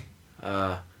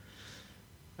 Mm-hmm.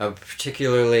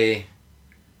 Particularly,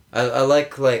 I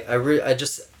like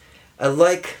I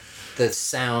like the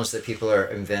sounds that people are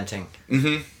inventing.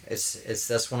 Mm-hmm.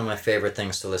 That's one of my favorite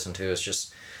things to listen to. Is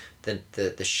just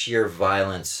the sheer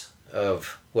violence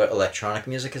of what electronic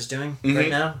music is doing right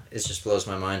now. It just blows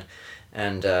my mind,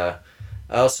 and I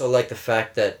also like the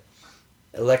fact that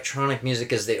electronic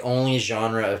music is the only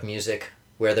genre of music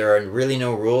where there are really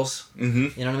no rules.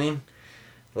 Mm-hmm. You know what I mean?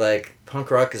 Like,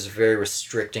 punk rock is a very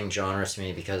restricting genre to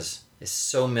me because it's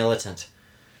so militant.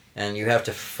 And you have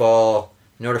to fall,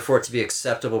 in order for it to be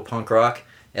acceptable punk rock,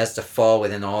 it has to fall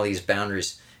within all these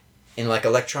boundaries. In, like,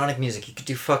 electronic music, you could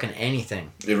do fucking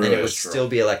anything. It really and it would is true. still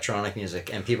be electronic music,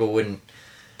 and people wouldn't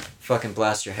fucking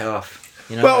blast your head off.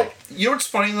 You know? Well, like, you know what's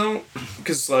funny though,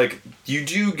 because like you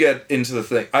do get into the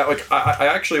thing. I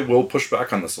actually will push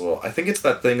back on this a little. I think it's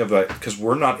that thing of like, because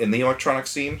we're not in the electronic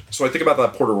scene. So I think about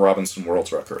that Porter Robinson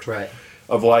World's record. right.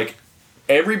 Of like,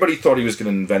 everybody thought he was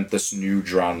going to invent this new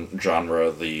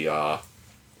genre. The I'm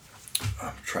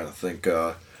trying to think.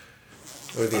 It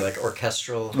would be like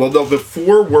orchestral. Well, no,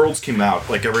 before Worlds came out,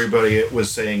 like everybody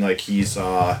was saying, like he's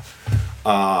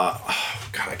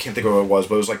God, I can't think of what it was,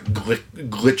 but it was like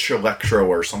glitch electro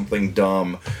or something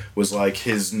dumb was like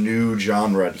his new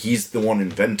genre. He's the one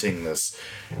inventing this,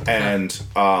 and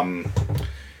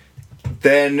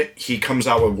then he comes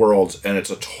out with Worlds, and it's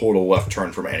a total left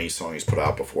turn from any song he's put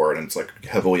out before, and it's like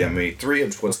heavily M83.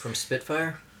 And what's From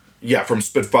Spitfire? yeah, from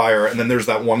Spitfire, and then there's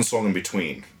that one song in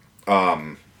between.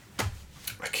 On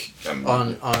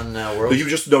World? You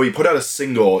just know he put out a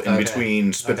single in Okay.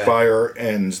 between Spitfire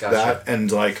and Gotcha. that,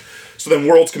 and like so then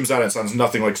Worlds comes out and it sounds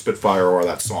nothing like Spitfire or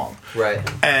that song, Right.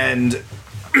 and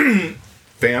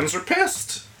fans are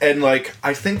pissed, and like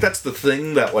I think that's the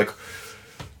thing that like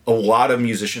a lot of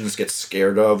musicians get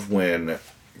scared of when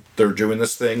they're doing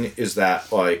this thing is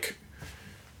that like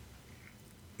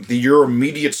your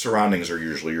immediate surroundings are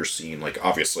usually your scene. Like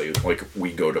obviously, like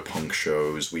we go to punk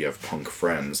shows, we have punk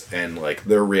friends, and like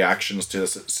their reactions to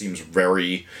this, it seems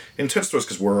very intense to us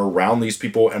because we're around these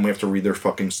people and we have to read their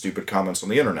fucking stupid comments on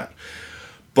the internet.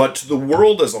 But to the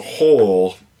world as a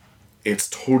whole, it's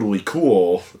totally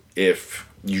cool if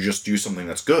you just do something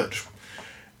that's good.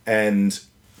 And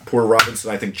Porter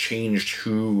Robinson, I think, changed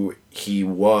who he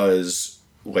was.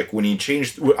 Like when he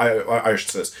changed, I should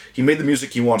say this, he made the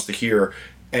music he wants to hear.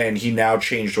 And he now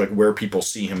changed like where people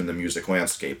see him in the music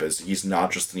landscape. As he's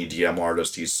not just an EDM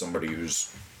artist; he's somebody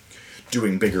who's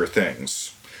doing bigger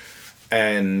things.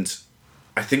 And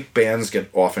I think bands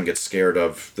often get scared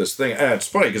of this thing. And it's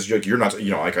funny because you're not,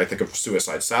 like I think of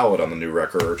Suicide Salad on the new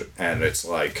record, and it's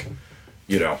like,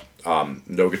 no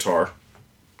guitar,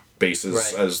 basses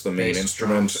Right. as the main Bass,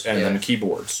 instrument, drums, and yeah. then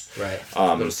keyboards. Right.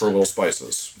 For Little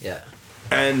Spices. Yeah.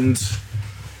 And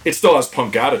it still has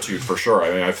punk attitude for sure. I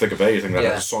mean, I think of anything that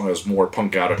Yeah. has a song that has more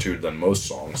punk attitude than most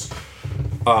songs.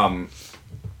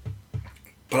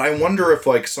 But I wonder if,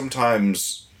 like,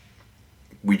 sometimes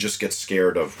we just get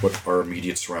scared of what our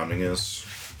immediate surrounding is.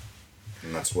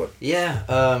 And that's what... Yeah,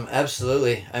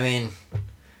 absolutely. I mean,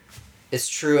 it's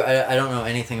true. I don't know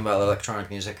anything about electronic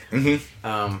music.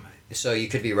 Mm-hmm. So you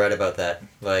could be right about that.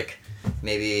 Like,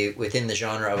 maybe within the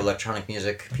genre of electronic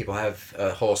music, people have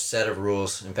a whole set of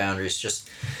rules and boundaries. Just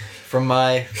from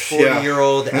my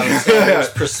 40-year-old outsider's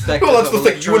perspective. Well, that's the of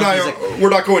thing. You and I, music. we're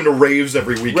not going to raves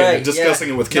every weekend and discussing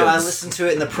it with kids. No, I listen to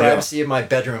it in the privacy of my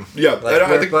bedroom. Yeah, like, and I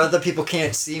where think other people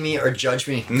can't see me or judge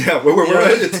me. Yeah,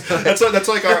 that's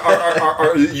like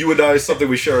our you and I, something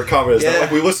we share in common is that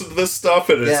like we listen to this stuff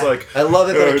and it's like I love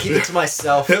it, but I keep it to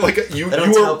myself. Like I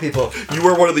don't tell people. You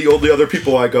were one of the only other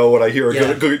people I go when I hear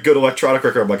a good electronic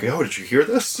record. I'm like, oh, did you hear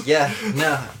this? Yeah,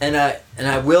 no, and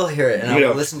I will hear it and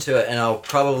I'll listen to it and I'll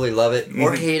probably love it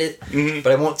or hate it,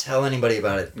 but I won't tell anybody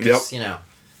about it because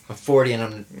I'm 40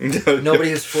 and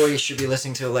nobody who's 40 should be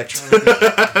listening to electronic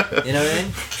music. You know what I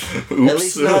mean? Oops. At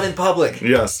least not in public.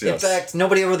 Yes. In fact,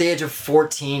 nobody over the age of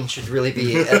 14 should really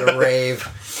be at a rave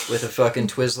with a fucking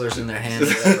Twizzlers in their hand or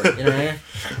whatever. You know what I mean?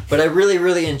 But I really,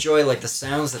 really enjoy like the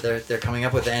sounds that they're coming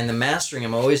up with and the mastering.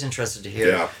 I'm always interested to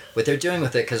hear what they're doing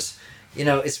with it because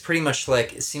it's pretty much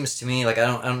like it seems to me like I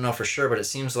don't know for sure, but it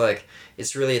seems like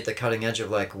it's really at the cutting edge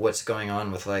of like what's going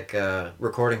on with like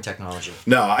recording technology.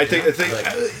 No, I think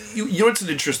you know it's an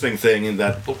interesting thing in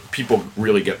that people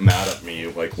really get mad at me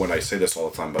like when I say this all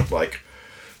the time, but like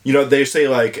they say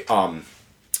like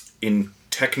in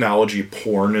technology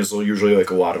porn is usually like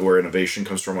a lot of where innovation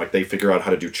comes from. Like they figure out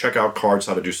how to do checkout cards,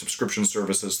 how to do subscription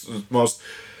services.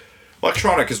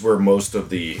 Electronic is where most of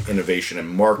the innovation and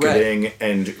marketing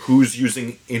and who's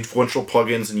using influential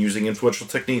plugins and using influential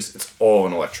techniques, it's all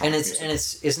in electronic music. And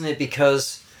it's isn't it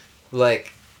because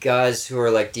like guys who are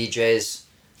like DJs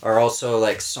are also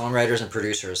like songwriters and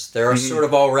producers. They're sort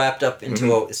of all wrapped up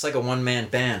into it's like a one-man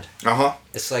band.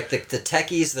 It's like the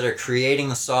techies that are creating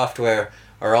the software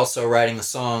are also writing the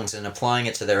songs and applying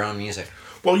it to their own music.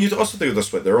 Well, you also think of it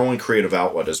this way. Their only creative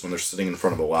outlet is when they're sitting in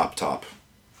front of a laptop.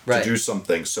 To do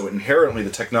something. So inherently the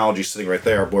technology is sitting right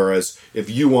there, whereas if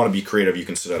you want to be creative, you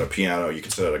can sit at a piano, you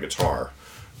can sit at a guitar.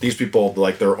 These people,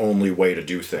 like their only way to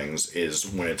do things is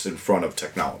when it's in front of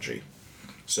technology.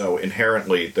 So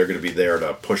inherently they're going to be there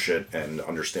to push it and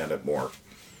understand it more.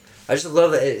 I just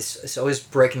love that it's always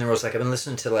breaking the rules. Like I've been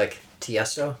listening to like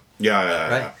Tiesto.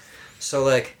 Yeah. So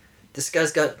like this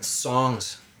guy's got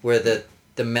songs where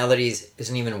the melodies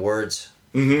isn't even words.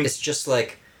 It's just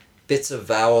like bits of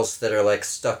vowels that are like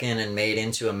stuck in and made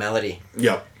into a melody.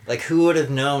 Yeah. Like who would have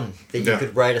known that you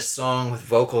could write a song with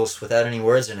vocals without any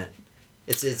words in it?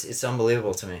 It's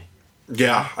unbelievable to me.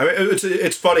 Yeah, I mean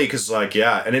it's funny because like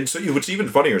and so what's even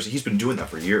funnier is he's been doing that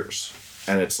for years,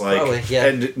 and it's like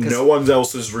and no one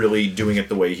else is really doing it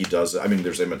the way he does it. I mean,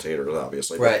 there's imitators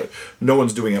obviously, but no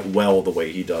one's doing it well the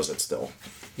way he does it still.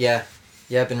 Yeah,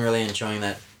 I've been really enjoying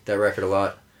that record a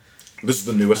lot. This is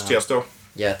the newest Tiesto.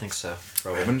 Yeah, I think so.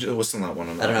 Probably. I haven't listened to that one.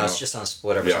 I don't know. It's just on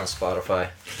whatever's on Spotify.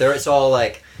 It's all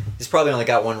like he's probably only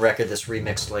got one record that's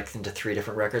remixed like into 3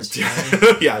 different records. You know what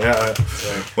I mean? Yeah.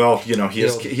 So, well, he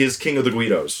is king of the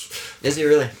Guidos. Is he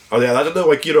really? Oh yeah, that's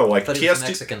like like I thought he was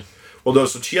Mexican. Well, no.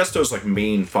 So Tiesto's like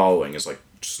main following is like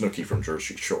Snooki from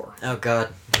Jersey Shore. Oh God.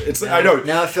 I know.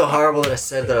 Now I feel horrible that I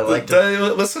said that I liked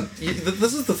him. Listen,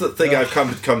 this is the thing I've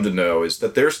come to know is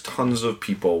that there's tons of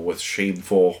people with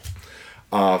shameful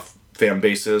fan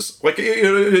bases. Like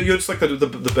it's like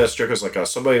the best joke is like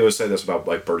somebody would say this about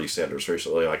like Bernie Sanders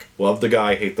recently, like love the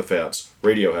guy, hate the fans.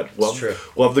 Radiohead,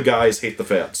 love the guys, hate the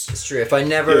fans. It's true.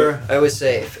 I always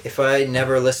say if I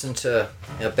never listened to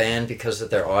a band because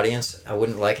of their audience, I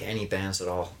wouldn't like any bands at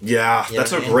all. Yeah,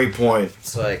 that's a great point.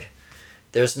 It's like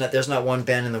there's not one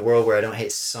band in the world where I don't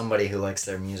hate somebody who likes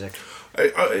their music.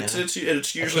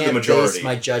 It's usually the majority. I can't base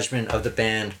my judgment of the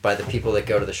band by the people that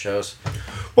go to the shows.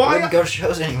 Well, I don't go to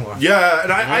shows anymore. Yeah,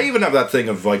 and I even have that thing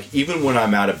of like even when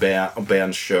I'm at a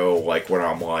band show, like when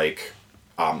I'm like,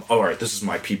 all right, this is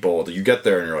my people. You get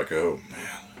there and you're like, oh man.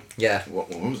 Yeah. What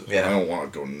was it? Yeah. I don't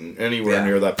want to go anywhere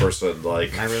near that person.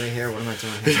 Like, am I really here? What am I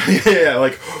doing here? Yeah,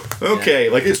 like, okay,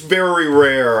 like it's very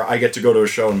rare I get to go to a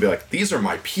show and be like, these are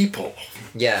my people.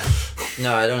 Yeah.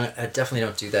 No, I definitely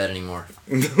don't do that anymore.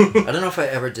 I don't know if I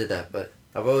ever did that, but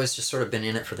I've always just sort of been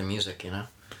in it for the music, you know?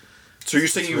 So you're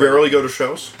saying you rarely go to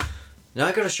shows? No,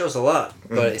 I go to shows a lot,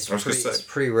 but it's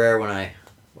pretty rare when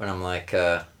I'm like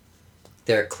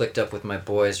there clicked up with my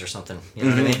boys or something. You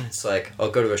know what I mean? It's like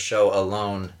I'll go to a show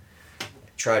alone,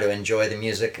 try to enjoy the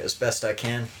music as best I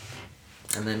can.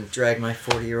 and then drag my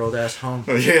 40-year-old ass home.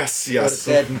 Yes, Go yes. to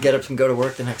bed and get up and go to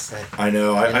work the next day. I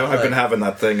know. I've like- been having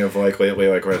that thing of like lately,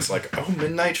 like when it's like, oh,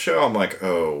 midnight show. I'm like,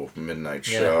 oh, midnight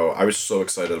Yeah. show. I was so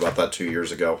excited about that 2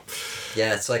 years ago.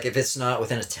 Yeah, it's like if it's not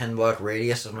within a 10-block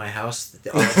radius of my house,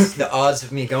 the odds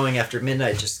of me going after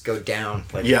midnight just go down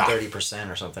like Yeah.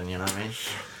 30% or something. You know what I mean?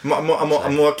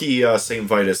 I'm lucky. St.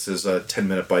 Vitus is a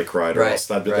 10-minute bike ride, or Right, else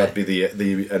that'd right. be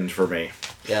the end for me.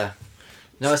 Yeah.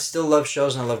 No, I still love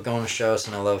shows, and I love going to shows,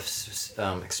 and I love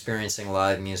experiencing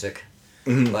live music.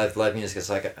 Mhm. Live music is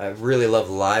like I really love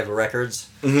live records.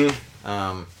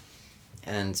 Mm-hmm.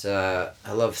 And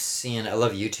I love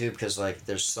YouTube because like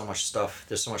there's so much stuff.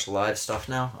 There's so much live stuff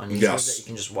now on YouTube Yes. that you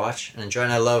can just watch and enjoy.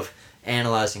 And I love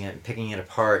analyzing it and picking it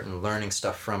apart and learning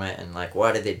stuff from it and like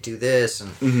why did they do this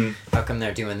and Mm-hmm. how come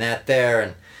they're doing that there,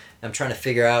 and I'm trying to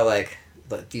figure out like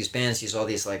these bands use all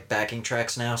these like backing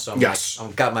tracks now, so I'm Yes. like,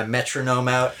 I've got my metronome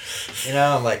out,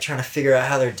 I'm like trying to figure out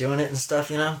how they're doing it and stuff,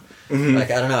 Mm-hmm.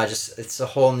 like I don't know, it's a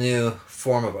whole new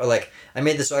form of like I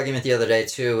made this argument the other day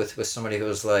too with somebody who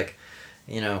was like,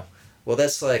 well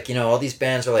that's like all these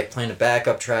bands are like playing the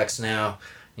backup tracks now,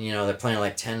 and, they're playing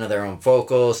like 10 of their own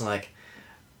vocals, and like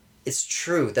it's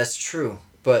true, that's true,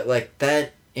 but like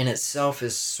that in itself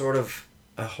is sort of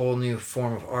a whole new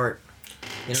form of art.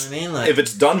 You know what I mean? Like If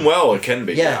it's done well, it can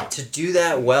be. yeah, to do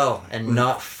that well and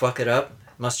not fuck it up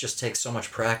must just take so much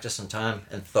practice and time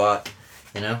and thought,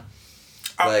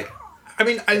 Like I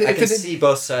mean, I can think see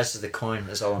both sides of the coin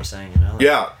is all I'm saying, Like,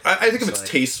 yeah, I think if It's it's like-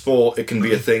 tasteful, it can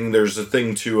be a thing. There's a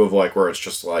thing too of like where it's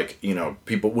just like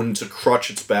people when it's a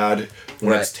crutch, it's bad.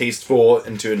 When Right. it's tasteful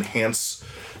and to enhance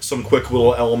some quick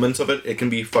little elements of it, it can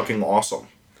be fucking awesome.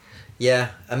 Yeah,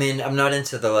 I mean, I'm not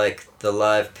into the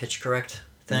live pitch correct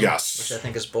thing, Yes. which I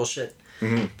think is bullshit.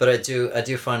 Mhm. But I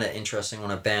do find it interesting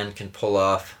when a band can pull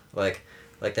off like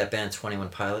that band 21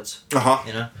 Pilots. Uh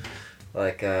huh.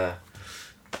 Like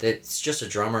it's just a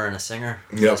drummer and a singer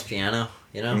Yep. plays piano,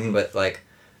 Mhm. but like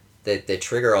they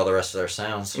trigger all the rest of their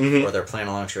sounds, Mhm. or they're playing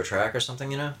along to a track or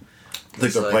something, I think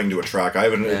It's they're like- playing to a track. I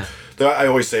haven't. Yeah. I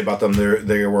always say about them,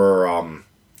 they were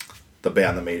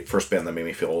the first band that made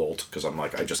me feel old because I'm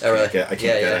like I just Oh, can't really? get I can't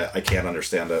Yeah, get yeah. it. I can't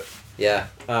understand it. Yeah,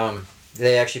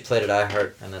 they actually played at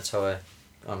iHeart, and that's how I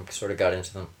sort of got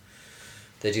into them.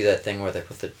 They do that thing where they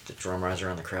put the drum riser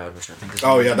on the crowd, which I think is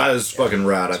Oh yeah, amazing. that is fucking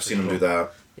rad. it's I've seen them pretty do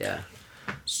that. Yeah.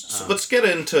 So let's get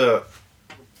into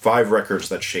 5 records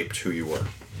that shaped who you were,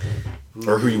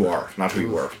 or who you are, not who you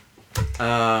were.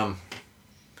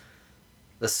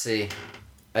 Let's see.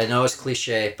 I know it's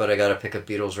cliche, but I gotta pick a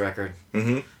Beatles record,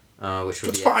 Mm-hmm. which would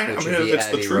That's be fine. Which I mean, would be it's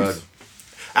Abbey the truth. Road.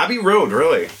 Abbey Road,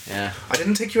 really? Yeah. I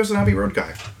didn't take you as an Abbey Road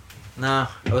guy. No,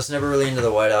 I was never really into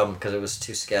the White Album because it was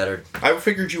too scattered. I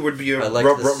figured you would be a I like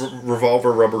this-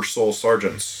 Revolver Rubber Soul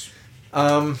Sergeants.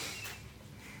 I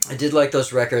did like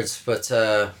those records, but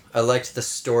I liked the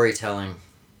storytelling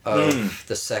of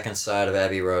the second side of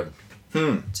Abbey Road.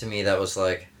 To me, that was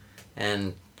like,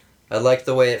 and I liked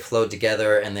the way it flowed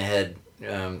together, and they had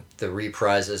the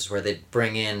reprises where they'd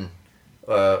bring in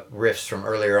riffs from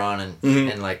earlier on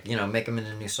and like make them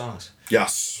into new songs.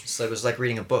 Yes. So it was like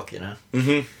reading a book,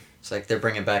 Mm-hmm. It's like they're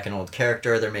bringing back an old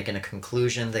character, they're making a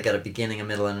conclusion, they got a beginning, a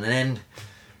middle, and an end.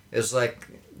 It was like,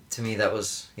 to me, that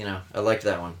was, I liked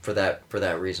that one for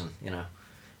that reason, And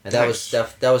that Nice.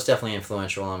 was definitely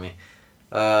influential on me.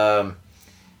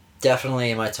 Definitely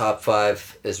in my top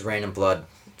 5 is Rain and Blood,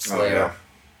 Slayer,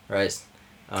 right?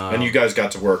 And you guys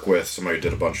got to work with somebody who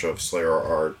did a bunch of Slayer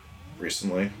art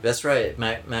recently. That's right,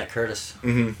 Matt Curtis.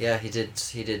 Mm-hmm. Yeah, he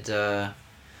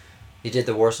did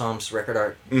the War Psalms record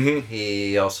art. Mm-hmm.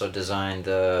 He also designed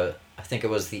I think it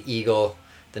was the eagle,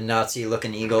 the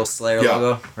Nazi-looking eagle Slayer Yeah.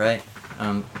 logo, right?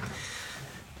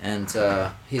 And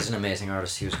he's an amazing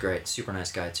artist. He was great, super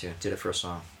nice guy too. Did it for a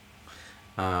song.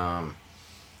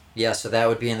 Yeah, so that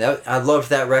would be in that. I loved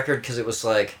that record because it was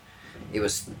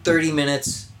 30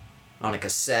 minutes on a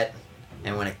cassette,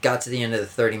 and when it got to the end of the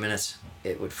 30 minutes,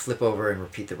 it would flip over and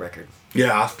repeat the record,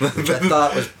 Yeah. which I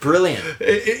thought was brilliant.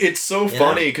 It's so Yeah.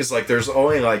 funny because like there's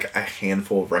only like a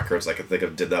handful of records I could think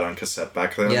of did that on cassette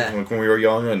back then, Yeah. like when we were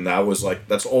young, and that was like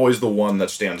that's always the one that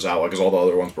stands out, like because all the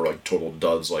other ones were like total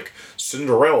duds, like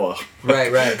Cinderella.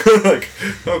 Right. Like,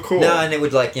 oh cool. No, and it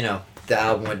would the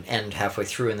album would end halfway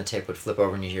through and the tape would flip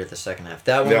over and you hear the second half.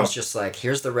 That one Yeah. was just like,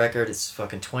 here's the record, it's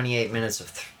fucking 28 minutes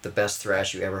of the best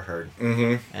thrash you ever heard.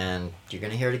 Mm-hmm. And you're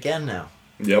gonna hear it again now,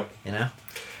 Yep.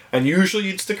 And usually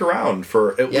you'd stick around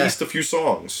for at Yeah. least a few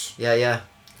songs. Yeah,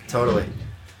 totally.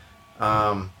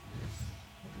 Other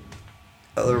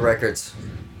records.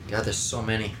 God, there's so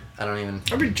many. I don't even...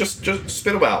 I mean, just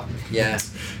spit them out. Yeah.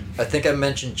 I think I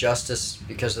mentioned Justice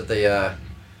because of the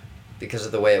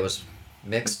way it was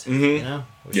mixed. Mhm. You know,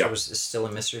 which Yeah. is still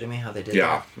a mystery to me how they did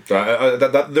Yeah,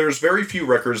 that. there's very few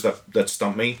records that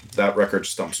stump me. That record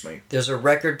stumps me. There's a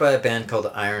record by a band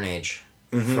called Iron Age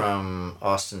Mhm. from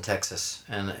Austin, Texas,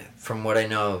 and from what I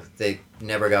know, they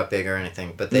never got big or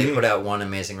anything, but they Mhm. put out one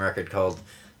amazing record called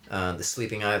 "The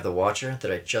Sleeping Eye of the Watcher"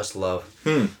 that I just love.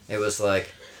 It was like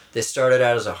they started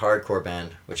out as a hardcore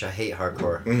band, which I hate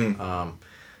hardcore, Mhm.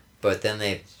 but then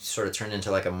they sort of turned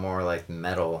into like a more like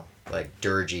metal, like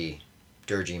dirgy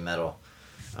metal.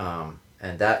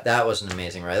 And that was an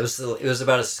amazing ride. It was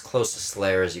about as close to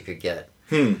Slayer as you could get.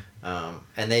 And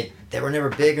they were never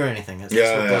big or anything. That's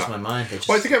what blows my mind. They just,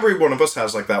 Well, I think every one of us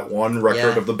has like that one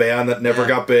record Yeah. of the band that never Yeah.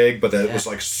 got big, but that Yeah. was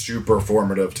like super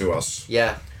formative to us.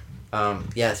 yeah,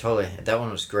 yeah, totally. That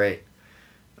one was great.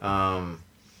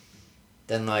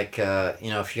 Then like if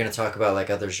you're gonna talk about like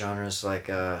other genres like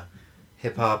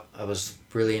hip hop, I was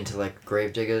really into like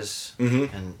Gravediggers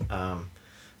Mm-hmm. and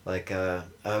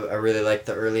I really like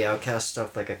the early Outkast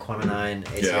stuff like Aquemini and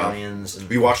Aliens and.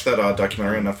 We watched that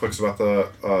documentary on Netflix about the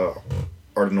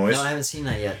Art of Noise. No, I haven't seen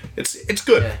that yet. It's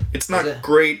good. Yeah. It's not Is it?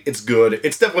 great. It's good.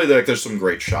 It's definitely like there's some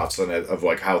great shots in it of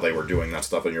like how they were doing that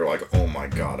stuff, and you're like, oh my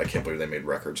god, I can't believe they made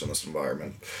records in this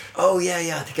environment. Oh yeah,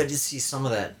 I think I did see some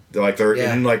of that. They're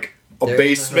Yeah. in like a They're in the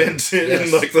basement hood. in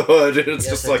Yes. like the hood. It's Yes,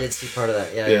 just I like did see part of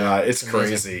that. Yeah, yeah, it's amazing.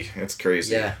 crazy. It's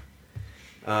crazy. Yeah.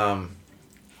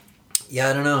 Yeah,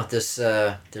 I don't know.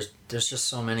 There's just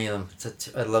so many of them.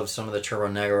 I love some of the Turbo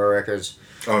Negro records.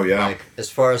 Oh yeah. Like as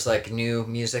far as like new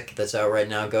music that's out right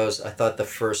now goes, I thought the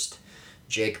first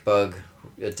Jake Bug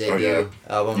debut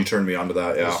album You turned me on to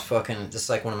that. Yeah. was fucking just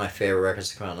like one of my favorite records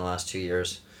to come out in the last 2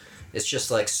 years. It's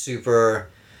just like super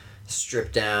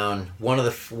stripped down. One of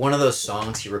those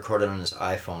songs he recorded on his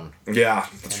iPhone. Yeah,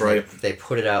 that's And right. They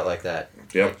put it out like that.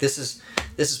 Yep. Like, this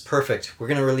is perfect. We're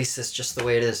gonna release this just the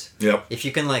way it is. Yep. If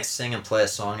you can like sing and play a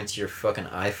song into your fucking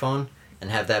iPhone and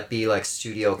have that be like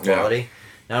studio quality,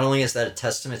 not only is that a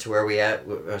testament to where we at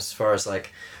as far as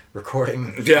like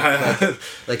recording, Yeah.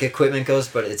 like equipment goes,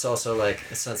 but it's also like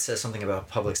it says something about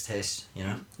public's taste, you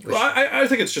know. Which, Well, I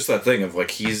think it's just that thing of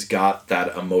like he's got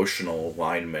that emotional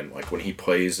alignment. Like when he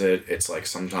plays it, it's like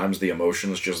sometimes the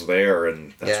emotion's just there,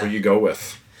 and that's Yeah. what you go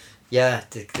with. yeah,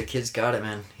 the kid's got it,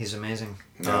 man. He's amazing.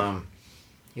 Yeah.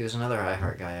 He was another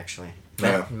iHeart guy actually.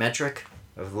 Yeah. Metric,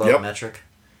 I love Yep. Metric.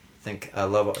 I think I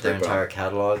love their Great entire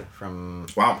catalog from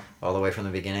Wow. all the way from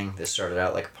the beginning. They started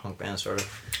out like a punk band, sort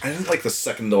of. I didn't like the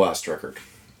second to last record,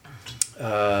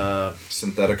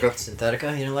 Synthetica.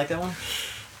 Synthetica, you didn't like that one?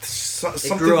 It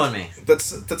Something grew on me. That's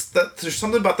there's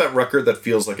something about that record that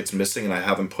feels like it's missing, and I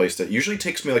haven't placed it. Usually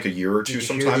takes me like a year or two Did you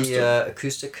sometimes. hear the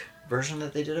acoustic version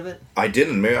that they did of it? I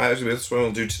didn't. Maybe that's what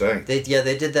I'll do today. They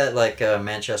did that like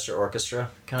Manchester Orchestra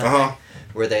kind of Uh-huh. thing,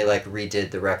 where they like redid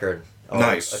the record all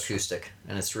Nice. acoustic,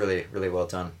 and it's really really well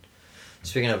done.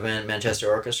 Speaking of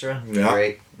Manchester Orchestra, Yeah.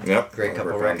 great Yep.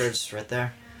 couple records right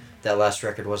there. That last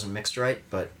record wasn't mixed right,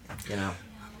 but you know.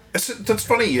 That's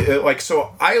funny. Like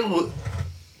so,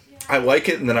 I like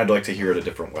it, and then I'd like to hear it a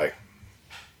different way.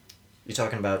 You're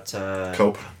talking about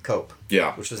Cope. Cope,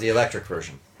 Yeah. which was the electric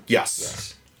version. Yes.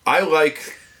 Yes. I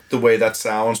like the way that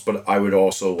sounds, but I would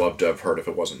also love to have heard if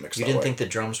it wasn't mixed You that didn't way. think the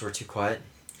drums were too quiet?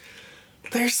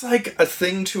 There's like a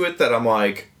thing to it that I'm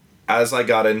like, as I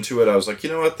got into it, I was like, you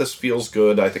know what, this feels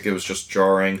good. I think it was just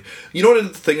jarring. You know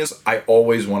what the thing is? I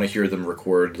always want to hear them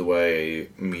record the way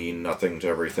Mean Nothing to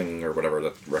Everything or whatever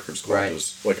that record's called Right.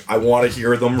 is. Like, I want to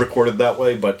hear them recorded that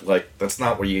way, but like, that's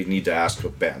not what you need to ask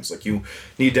of bands. Like, you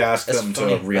need to ask That's them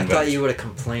funny. to reinvent. I thought you would have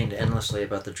complained endlessly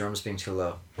about the drums being too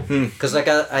low. Hmm. Because like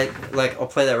I'll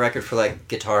play that record for like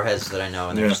guitar heads that I know,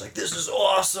 and they're Yeah. just like, "This is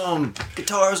awesome.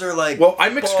 Guitars are like." Well, I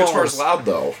mix balls." guitars loud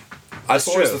though. That's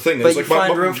always True. the thing. But It's you like my-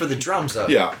 find my- room for the drums though.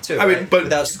 Yeah. Too, I mean, right? but-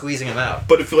 without squeezing them out.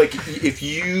 But if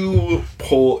you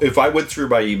if I went through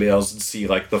my emails and see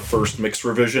like the first mix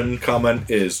revision comment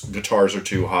is guitars are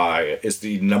too high is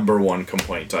the number one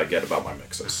complaint I get about my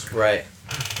mixes. Right.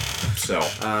 So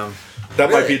That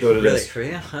might be what it really is. for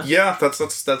you, huh? Yeah, that's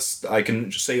I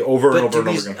can say over and But over do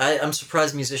and over again. I'm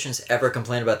surprised musicians ever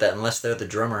complain about that unless they're the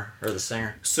drummer or the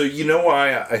singer. So you know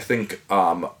why I think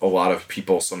a lot of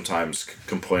people sometimes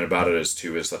complain about it is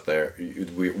that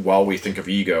while we think of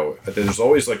ego, there's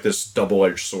always like this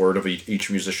double-edged sword of each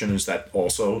musician is that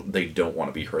also they don't want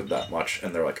to be heard that much,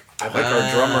 and they're like, I like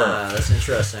our drummer, That's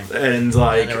interesting. and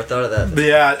I like. never thought of that.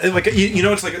 Yeah, and like you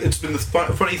know, it's been the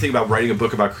funny thing about writing a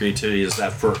book about creativity is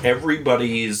that for everybody's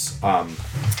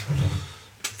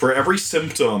for every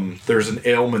symptom, there's an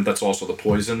ailment that's also the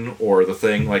poison or the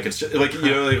thing. Like it's just, like like,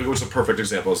 it was a perfect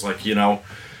example. It's like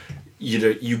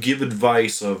you give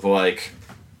advice of like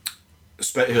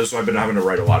so I've been having to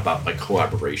write a lot about like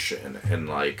collaboration and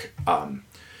like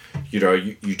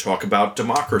you talk about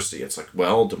democracy. It's like,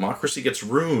 well, democracy gets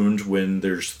ruined when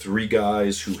there's three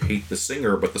guys who hate the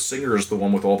singer, but the singer is the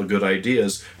one with all the good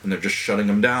ideas, and they're just shutting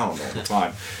him down all the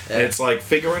time. Yeah. And it's like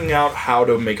figuring out how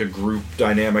to make a group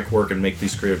dynamic work and make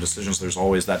these creative decisions. There's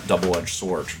always that double-edged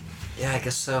sword. Yeah, I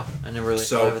guess so. I never really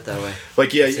thought of it that way.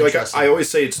 Like, yeah, It's like interesting. I always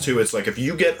say it's like if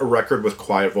you get a record with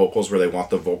quiet vocals where they want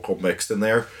the vocal mixed in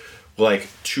there, like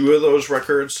 2 of those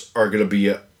records are going to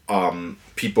be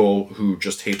people who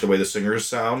just hate the way the singers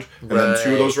sound, and then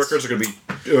 2 of those Right. records are going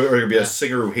to be a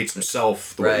singer who hates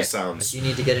himself the way he Like, sounds. you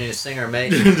need to get a new singer,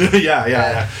 mate.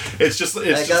 yeah. It's just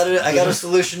I got a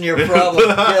solution to your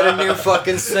problem. Get a new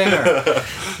fucking singer.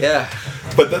 Yeah.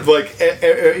 But then, like,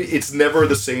 it's never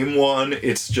the same one.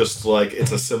 It's just like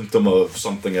it's a symptom of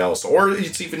something else, or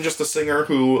it's even just a singer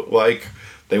who like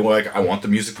I want the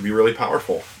music to be really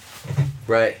powerful.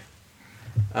 Right.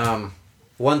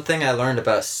 One thing I learned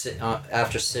about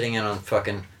after sitting in on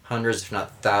fucking hundreds, if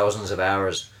not thousands of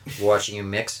hours watching you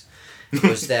mix,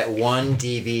 was that 1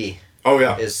 dB Oh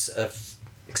yeah. is a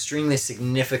extremely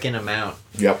significant amount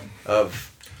Yep.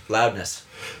 of loudness.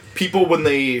 People, when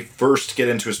they first get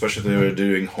into, especially if they're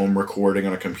doing home recording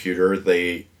on a computer,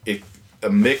 if a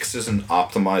mix isn't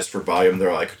optimized for volume,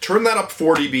 they're like, turn that up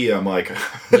 4 dB. I'm like,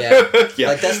 Yeah. yeah.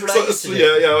 Like, that's what I used to do.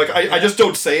 Yeah, like I just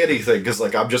don't say anything because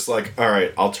like I'm just like, all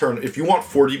right, I'll turn. If you want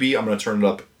 4 dB, I'm gonna turn it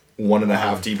up 1.5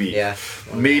 dB. Yeah.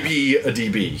 Maybe a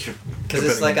dB. Because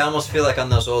it's like, I almost feel like on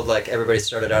those old, like, everybody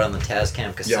started out on the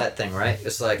Tascam cassette thing, right?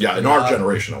 It's like... Yeah, the in our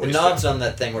generation at The least. knobs on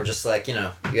that thing were just like, you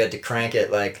had to crank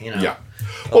it, like, Yeah.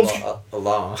 a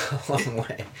long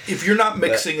way. If you're not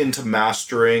mixing into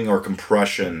mastering or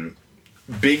compression,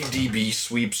 big dB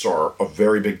sweeps are a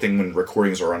very big thing when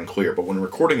recordings are unclear. But when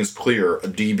recording is clear, a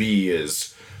dB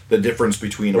is the difference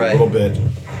between a Right. little bit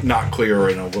not clear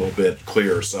and a little bit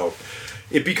clear. So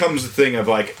it becomes a thing of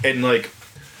like, and like,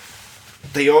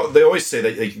 they always say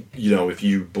that, like, if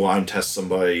you blind test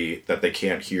somebody that they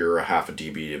can't hear a half a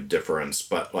dB of difference.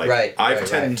 But like, Right, I right.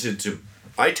 tend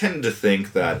to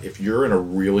think that if you're in a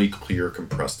really clear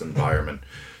compressed environment,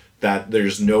 that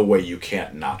there's no way you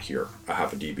can't not hear a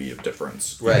half a dB of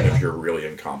difference, Right. even if you're really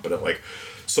incompetent. Like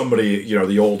somebody,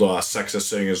 the old sexist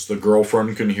saying is the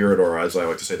girlfriend can hear it, or as I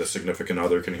like to say, the significant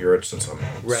other can hear it, since I'm so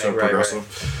Right,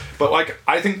 progressive. But like,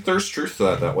 I think there's truth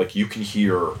to that like you can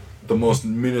hear the most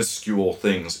minuscule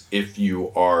things if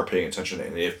you are paying attention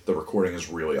and if the recording is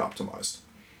really optimized.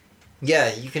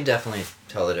 Yeah, you can definitely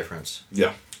tell the difference.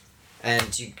 Yeah.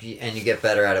 And you get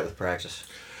better at it with practice.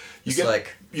 You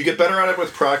get better at it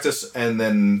with practice, and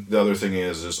then the other thing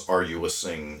is are you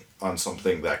listening on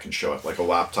something that can show it? Like a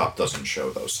laptop doesn't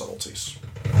show those subtleties.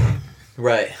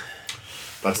 Right.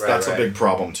 That's a big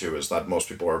problem too, is that most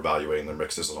people are evaluating their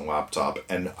mixes on a laptop,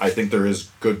 and I think there is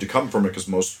good to come from it because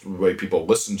most of the way people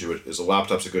listen to it is a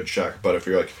laptop's a good check, but if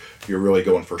you're really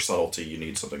going for subtlety, you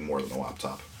need something more than a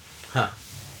laptop. Huh.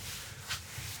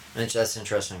 That's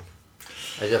interesting.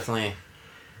 I definitely...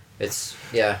 It's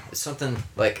something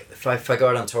like if I go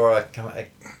out on tour, I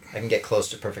can get close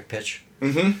to perfect pitch.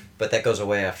 Mm-hmm. But that goes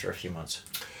away after a few months.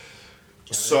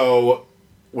 So,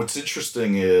 what's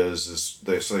interesting is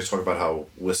they talk about how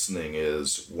listening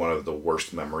is one of the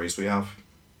worst memories we have.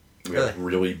 We have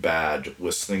really bad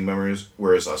listening memories,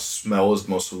 whereas a smell is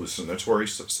the most hallucinatory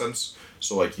sense.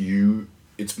 So, like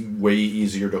it's way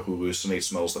easier to hallucinate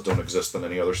smells that don't exist than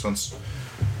any other sense.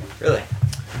 Really?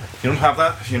 You don't have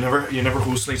that? You never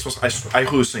hallucinate smells? I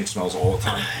hallucinate smells all the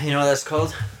time. You know what that's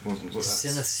called?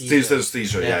 Synesthesia.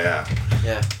 Synesthesia, yeah.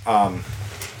 Yeah.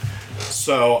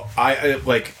 So I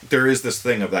like there is this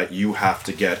thing of that you have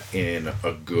to get in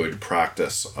a good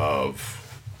practice of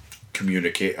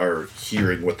communicate or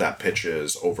hearing what that pitch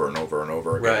is over and over and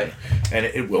over again. Right. And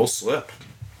it will slip.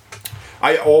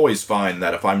 I always find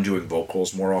that if I'm doing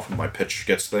vocals more often, my pitch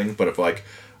gets thing. But if like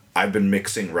I've been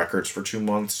mixing records for 2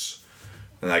 months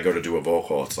and I go to do a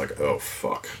vocal, it's like, oh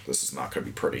fuck, this is not going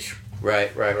to be pretty.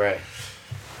 Right.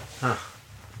 Huh.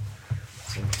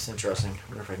 It's interesting. I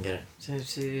wonder if I can get it.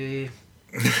 See.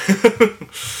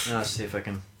 Let's see if I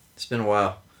can. It's been a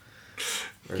while.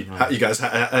 You guys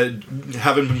haven't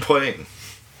been playing?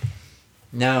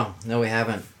 No, we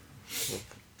haven't.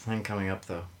 Playing coming up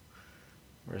though.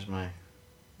 Where's my?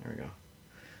 There we go.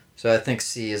 So I think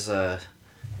C is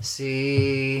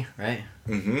C, right?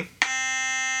 Mm-hmm.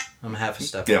 I'm half a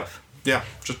step Yeah. off. Yeah,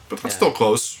 but that's still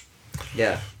close.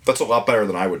 Yeah. That's a lot better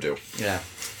than I would do. Yeah.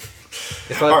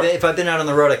 If I've been out on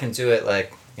the road, I can do it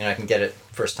like I can get it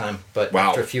first time. But Wow.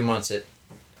 after a few months,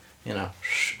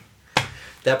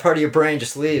 that part of your brain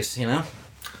just leaves.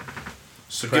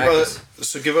 So practice.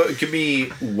 give me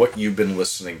what you've been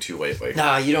listening to lately.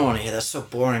 Nah, you don't want to hear. That's so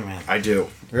boring, man. I do.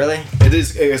 Really? It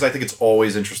is. Because I think it's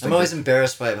always interesting. I'm always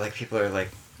embarrassed by it. Like people are like,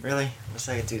 really? What's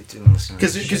that dude doing listening?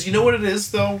 Because you know what it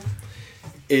is though,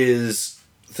 is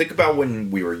think about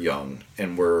when we were young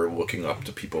and we're looking up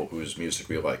to people whose music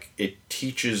we like. It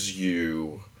teaches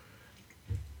you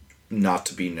not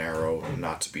to be narrow,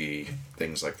 not to be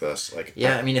things like this. Like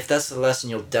yeah, I mean, if that's the lesson,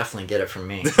 you'll definitely get it from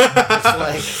me. It's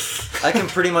like I can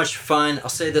pretty much find. I'll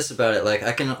say this about it: like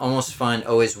I can almost find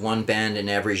always one band in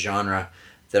every genre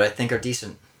that I think are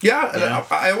decent. yeah, and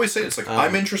I always say it's like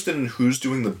I'm interested in who's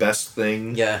doing the best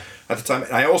thing. Yeah. At the time,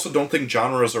 and I also don't think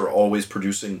genres are always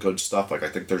producing good stuff. Like I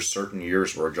think there's certain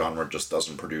years where a genre just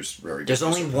doesn't produce very good. There's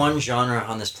only one genre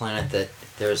on this planet that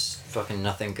there's fucking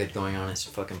nothing good going on. It's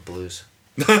fucking blues.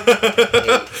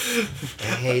 I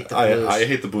hate the blues. I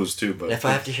hate the blues too, but And if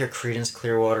I have to hear Creedence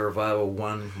Clearwater Revival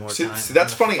one more time, see,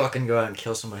 that's I'm gonna funny. Fucking go out and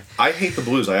kill somebody. I hate the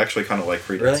blues. I actually kind of like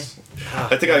Creedence. Really? Oh,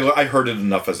 I think I heard it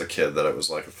enough as a kid that it was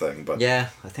like a thing, but yeah,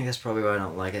 I think that's probably why I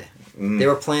don't like it. They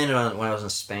were playing it on when I was in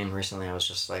Spain recently. I was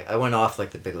just like, I went off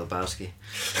like the Big Lebowski,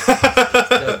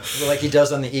 like he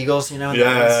does on the Eagles, you know?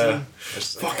 Yeah.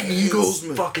 Fucking Fucking Eagles,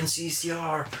 man. Fucking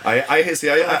CCR. I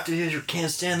have to hear you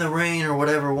Can't Stand the Rain or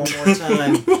whatever one more time.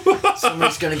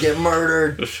 Somebody's gonna get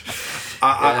murdered.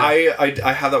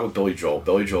 I have that with Billy Joel.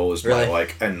 Billy Joel is Really? my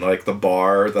and the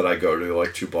bar that I go to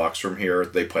like 2 blocks from here,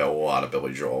 they play a lot of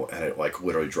Billy Joel, and it like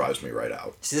literally drives me right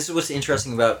out. See, this is what's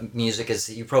interesting about music is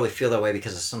that you probably feel that way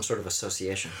because of some sort of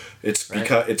association. It's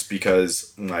Right.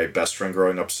 because my best friend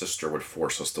growing up, sister, would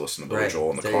force us to listen to Billy Right. Joel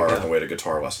in the There you car go. on the way to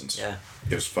guitar lessons. Yeah.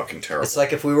 It was fucking terrible. It's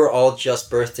like if we were all just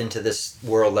birthed into this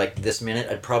world like this minute,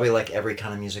 I'd probably like every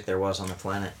kind of music there was on the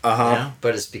planet. Uh-huh. You know?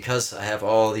 But it's because I have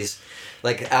all these,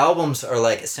 like albums are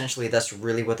like essentially that's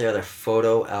really what they are. They're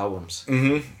photo albums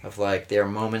of like they're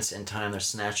moments in time. They're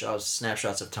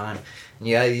snapshots of time. And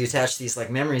you attach these like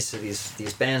memories to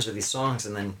these bands or these songs,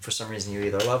 and then for some reason you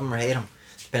either love them or hate them,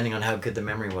 depending on how good the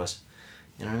memory was.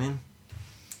 You know what I mean?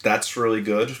 That's really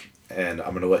good, and I'm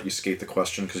going to let you skate the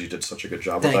question because you did such a good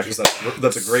job Thank with that. Because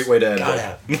that's a great way to end Got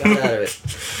it. out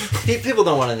of it. People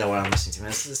don't want to know what I'm listening to,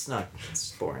 man. It's not.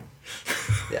 It's boring.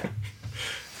 Yeah.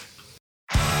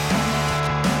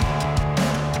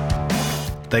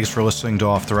 Thanks for listening to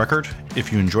Off the Record.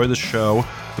 If you enjoy the show,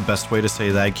 the best way to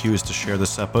say thank you is to share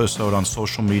this episode on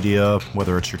social media,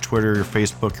 whether it's your Twitter, your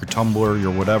Facebook, your Tumblr,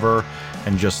 your whatever,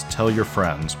 and just tell your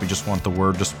friends. We just want the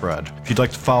word to spread. If you'd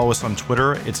like to follow us on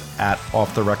Twitter, it's at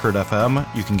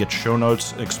OffTheRecordFM. You can get show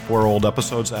notes, explore old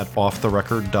episodes at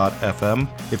offtherecord.fm.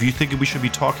 If you think we should be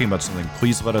talking about something,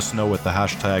 please let us know with the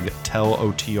hashtag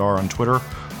TellOTR on Twitter,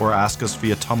 or ask us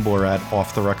via Tumblr at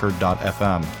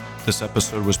offtherecord.fm. This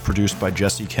episode was produced by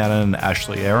Jesse Cannon and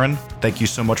Ashley Aaron. Thank you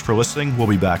so much for listening. We'll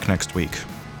be back next week.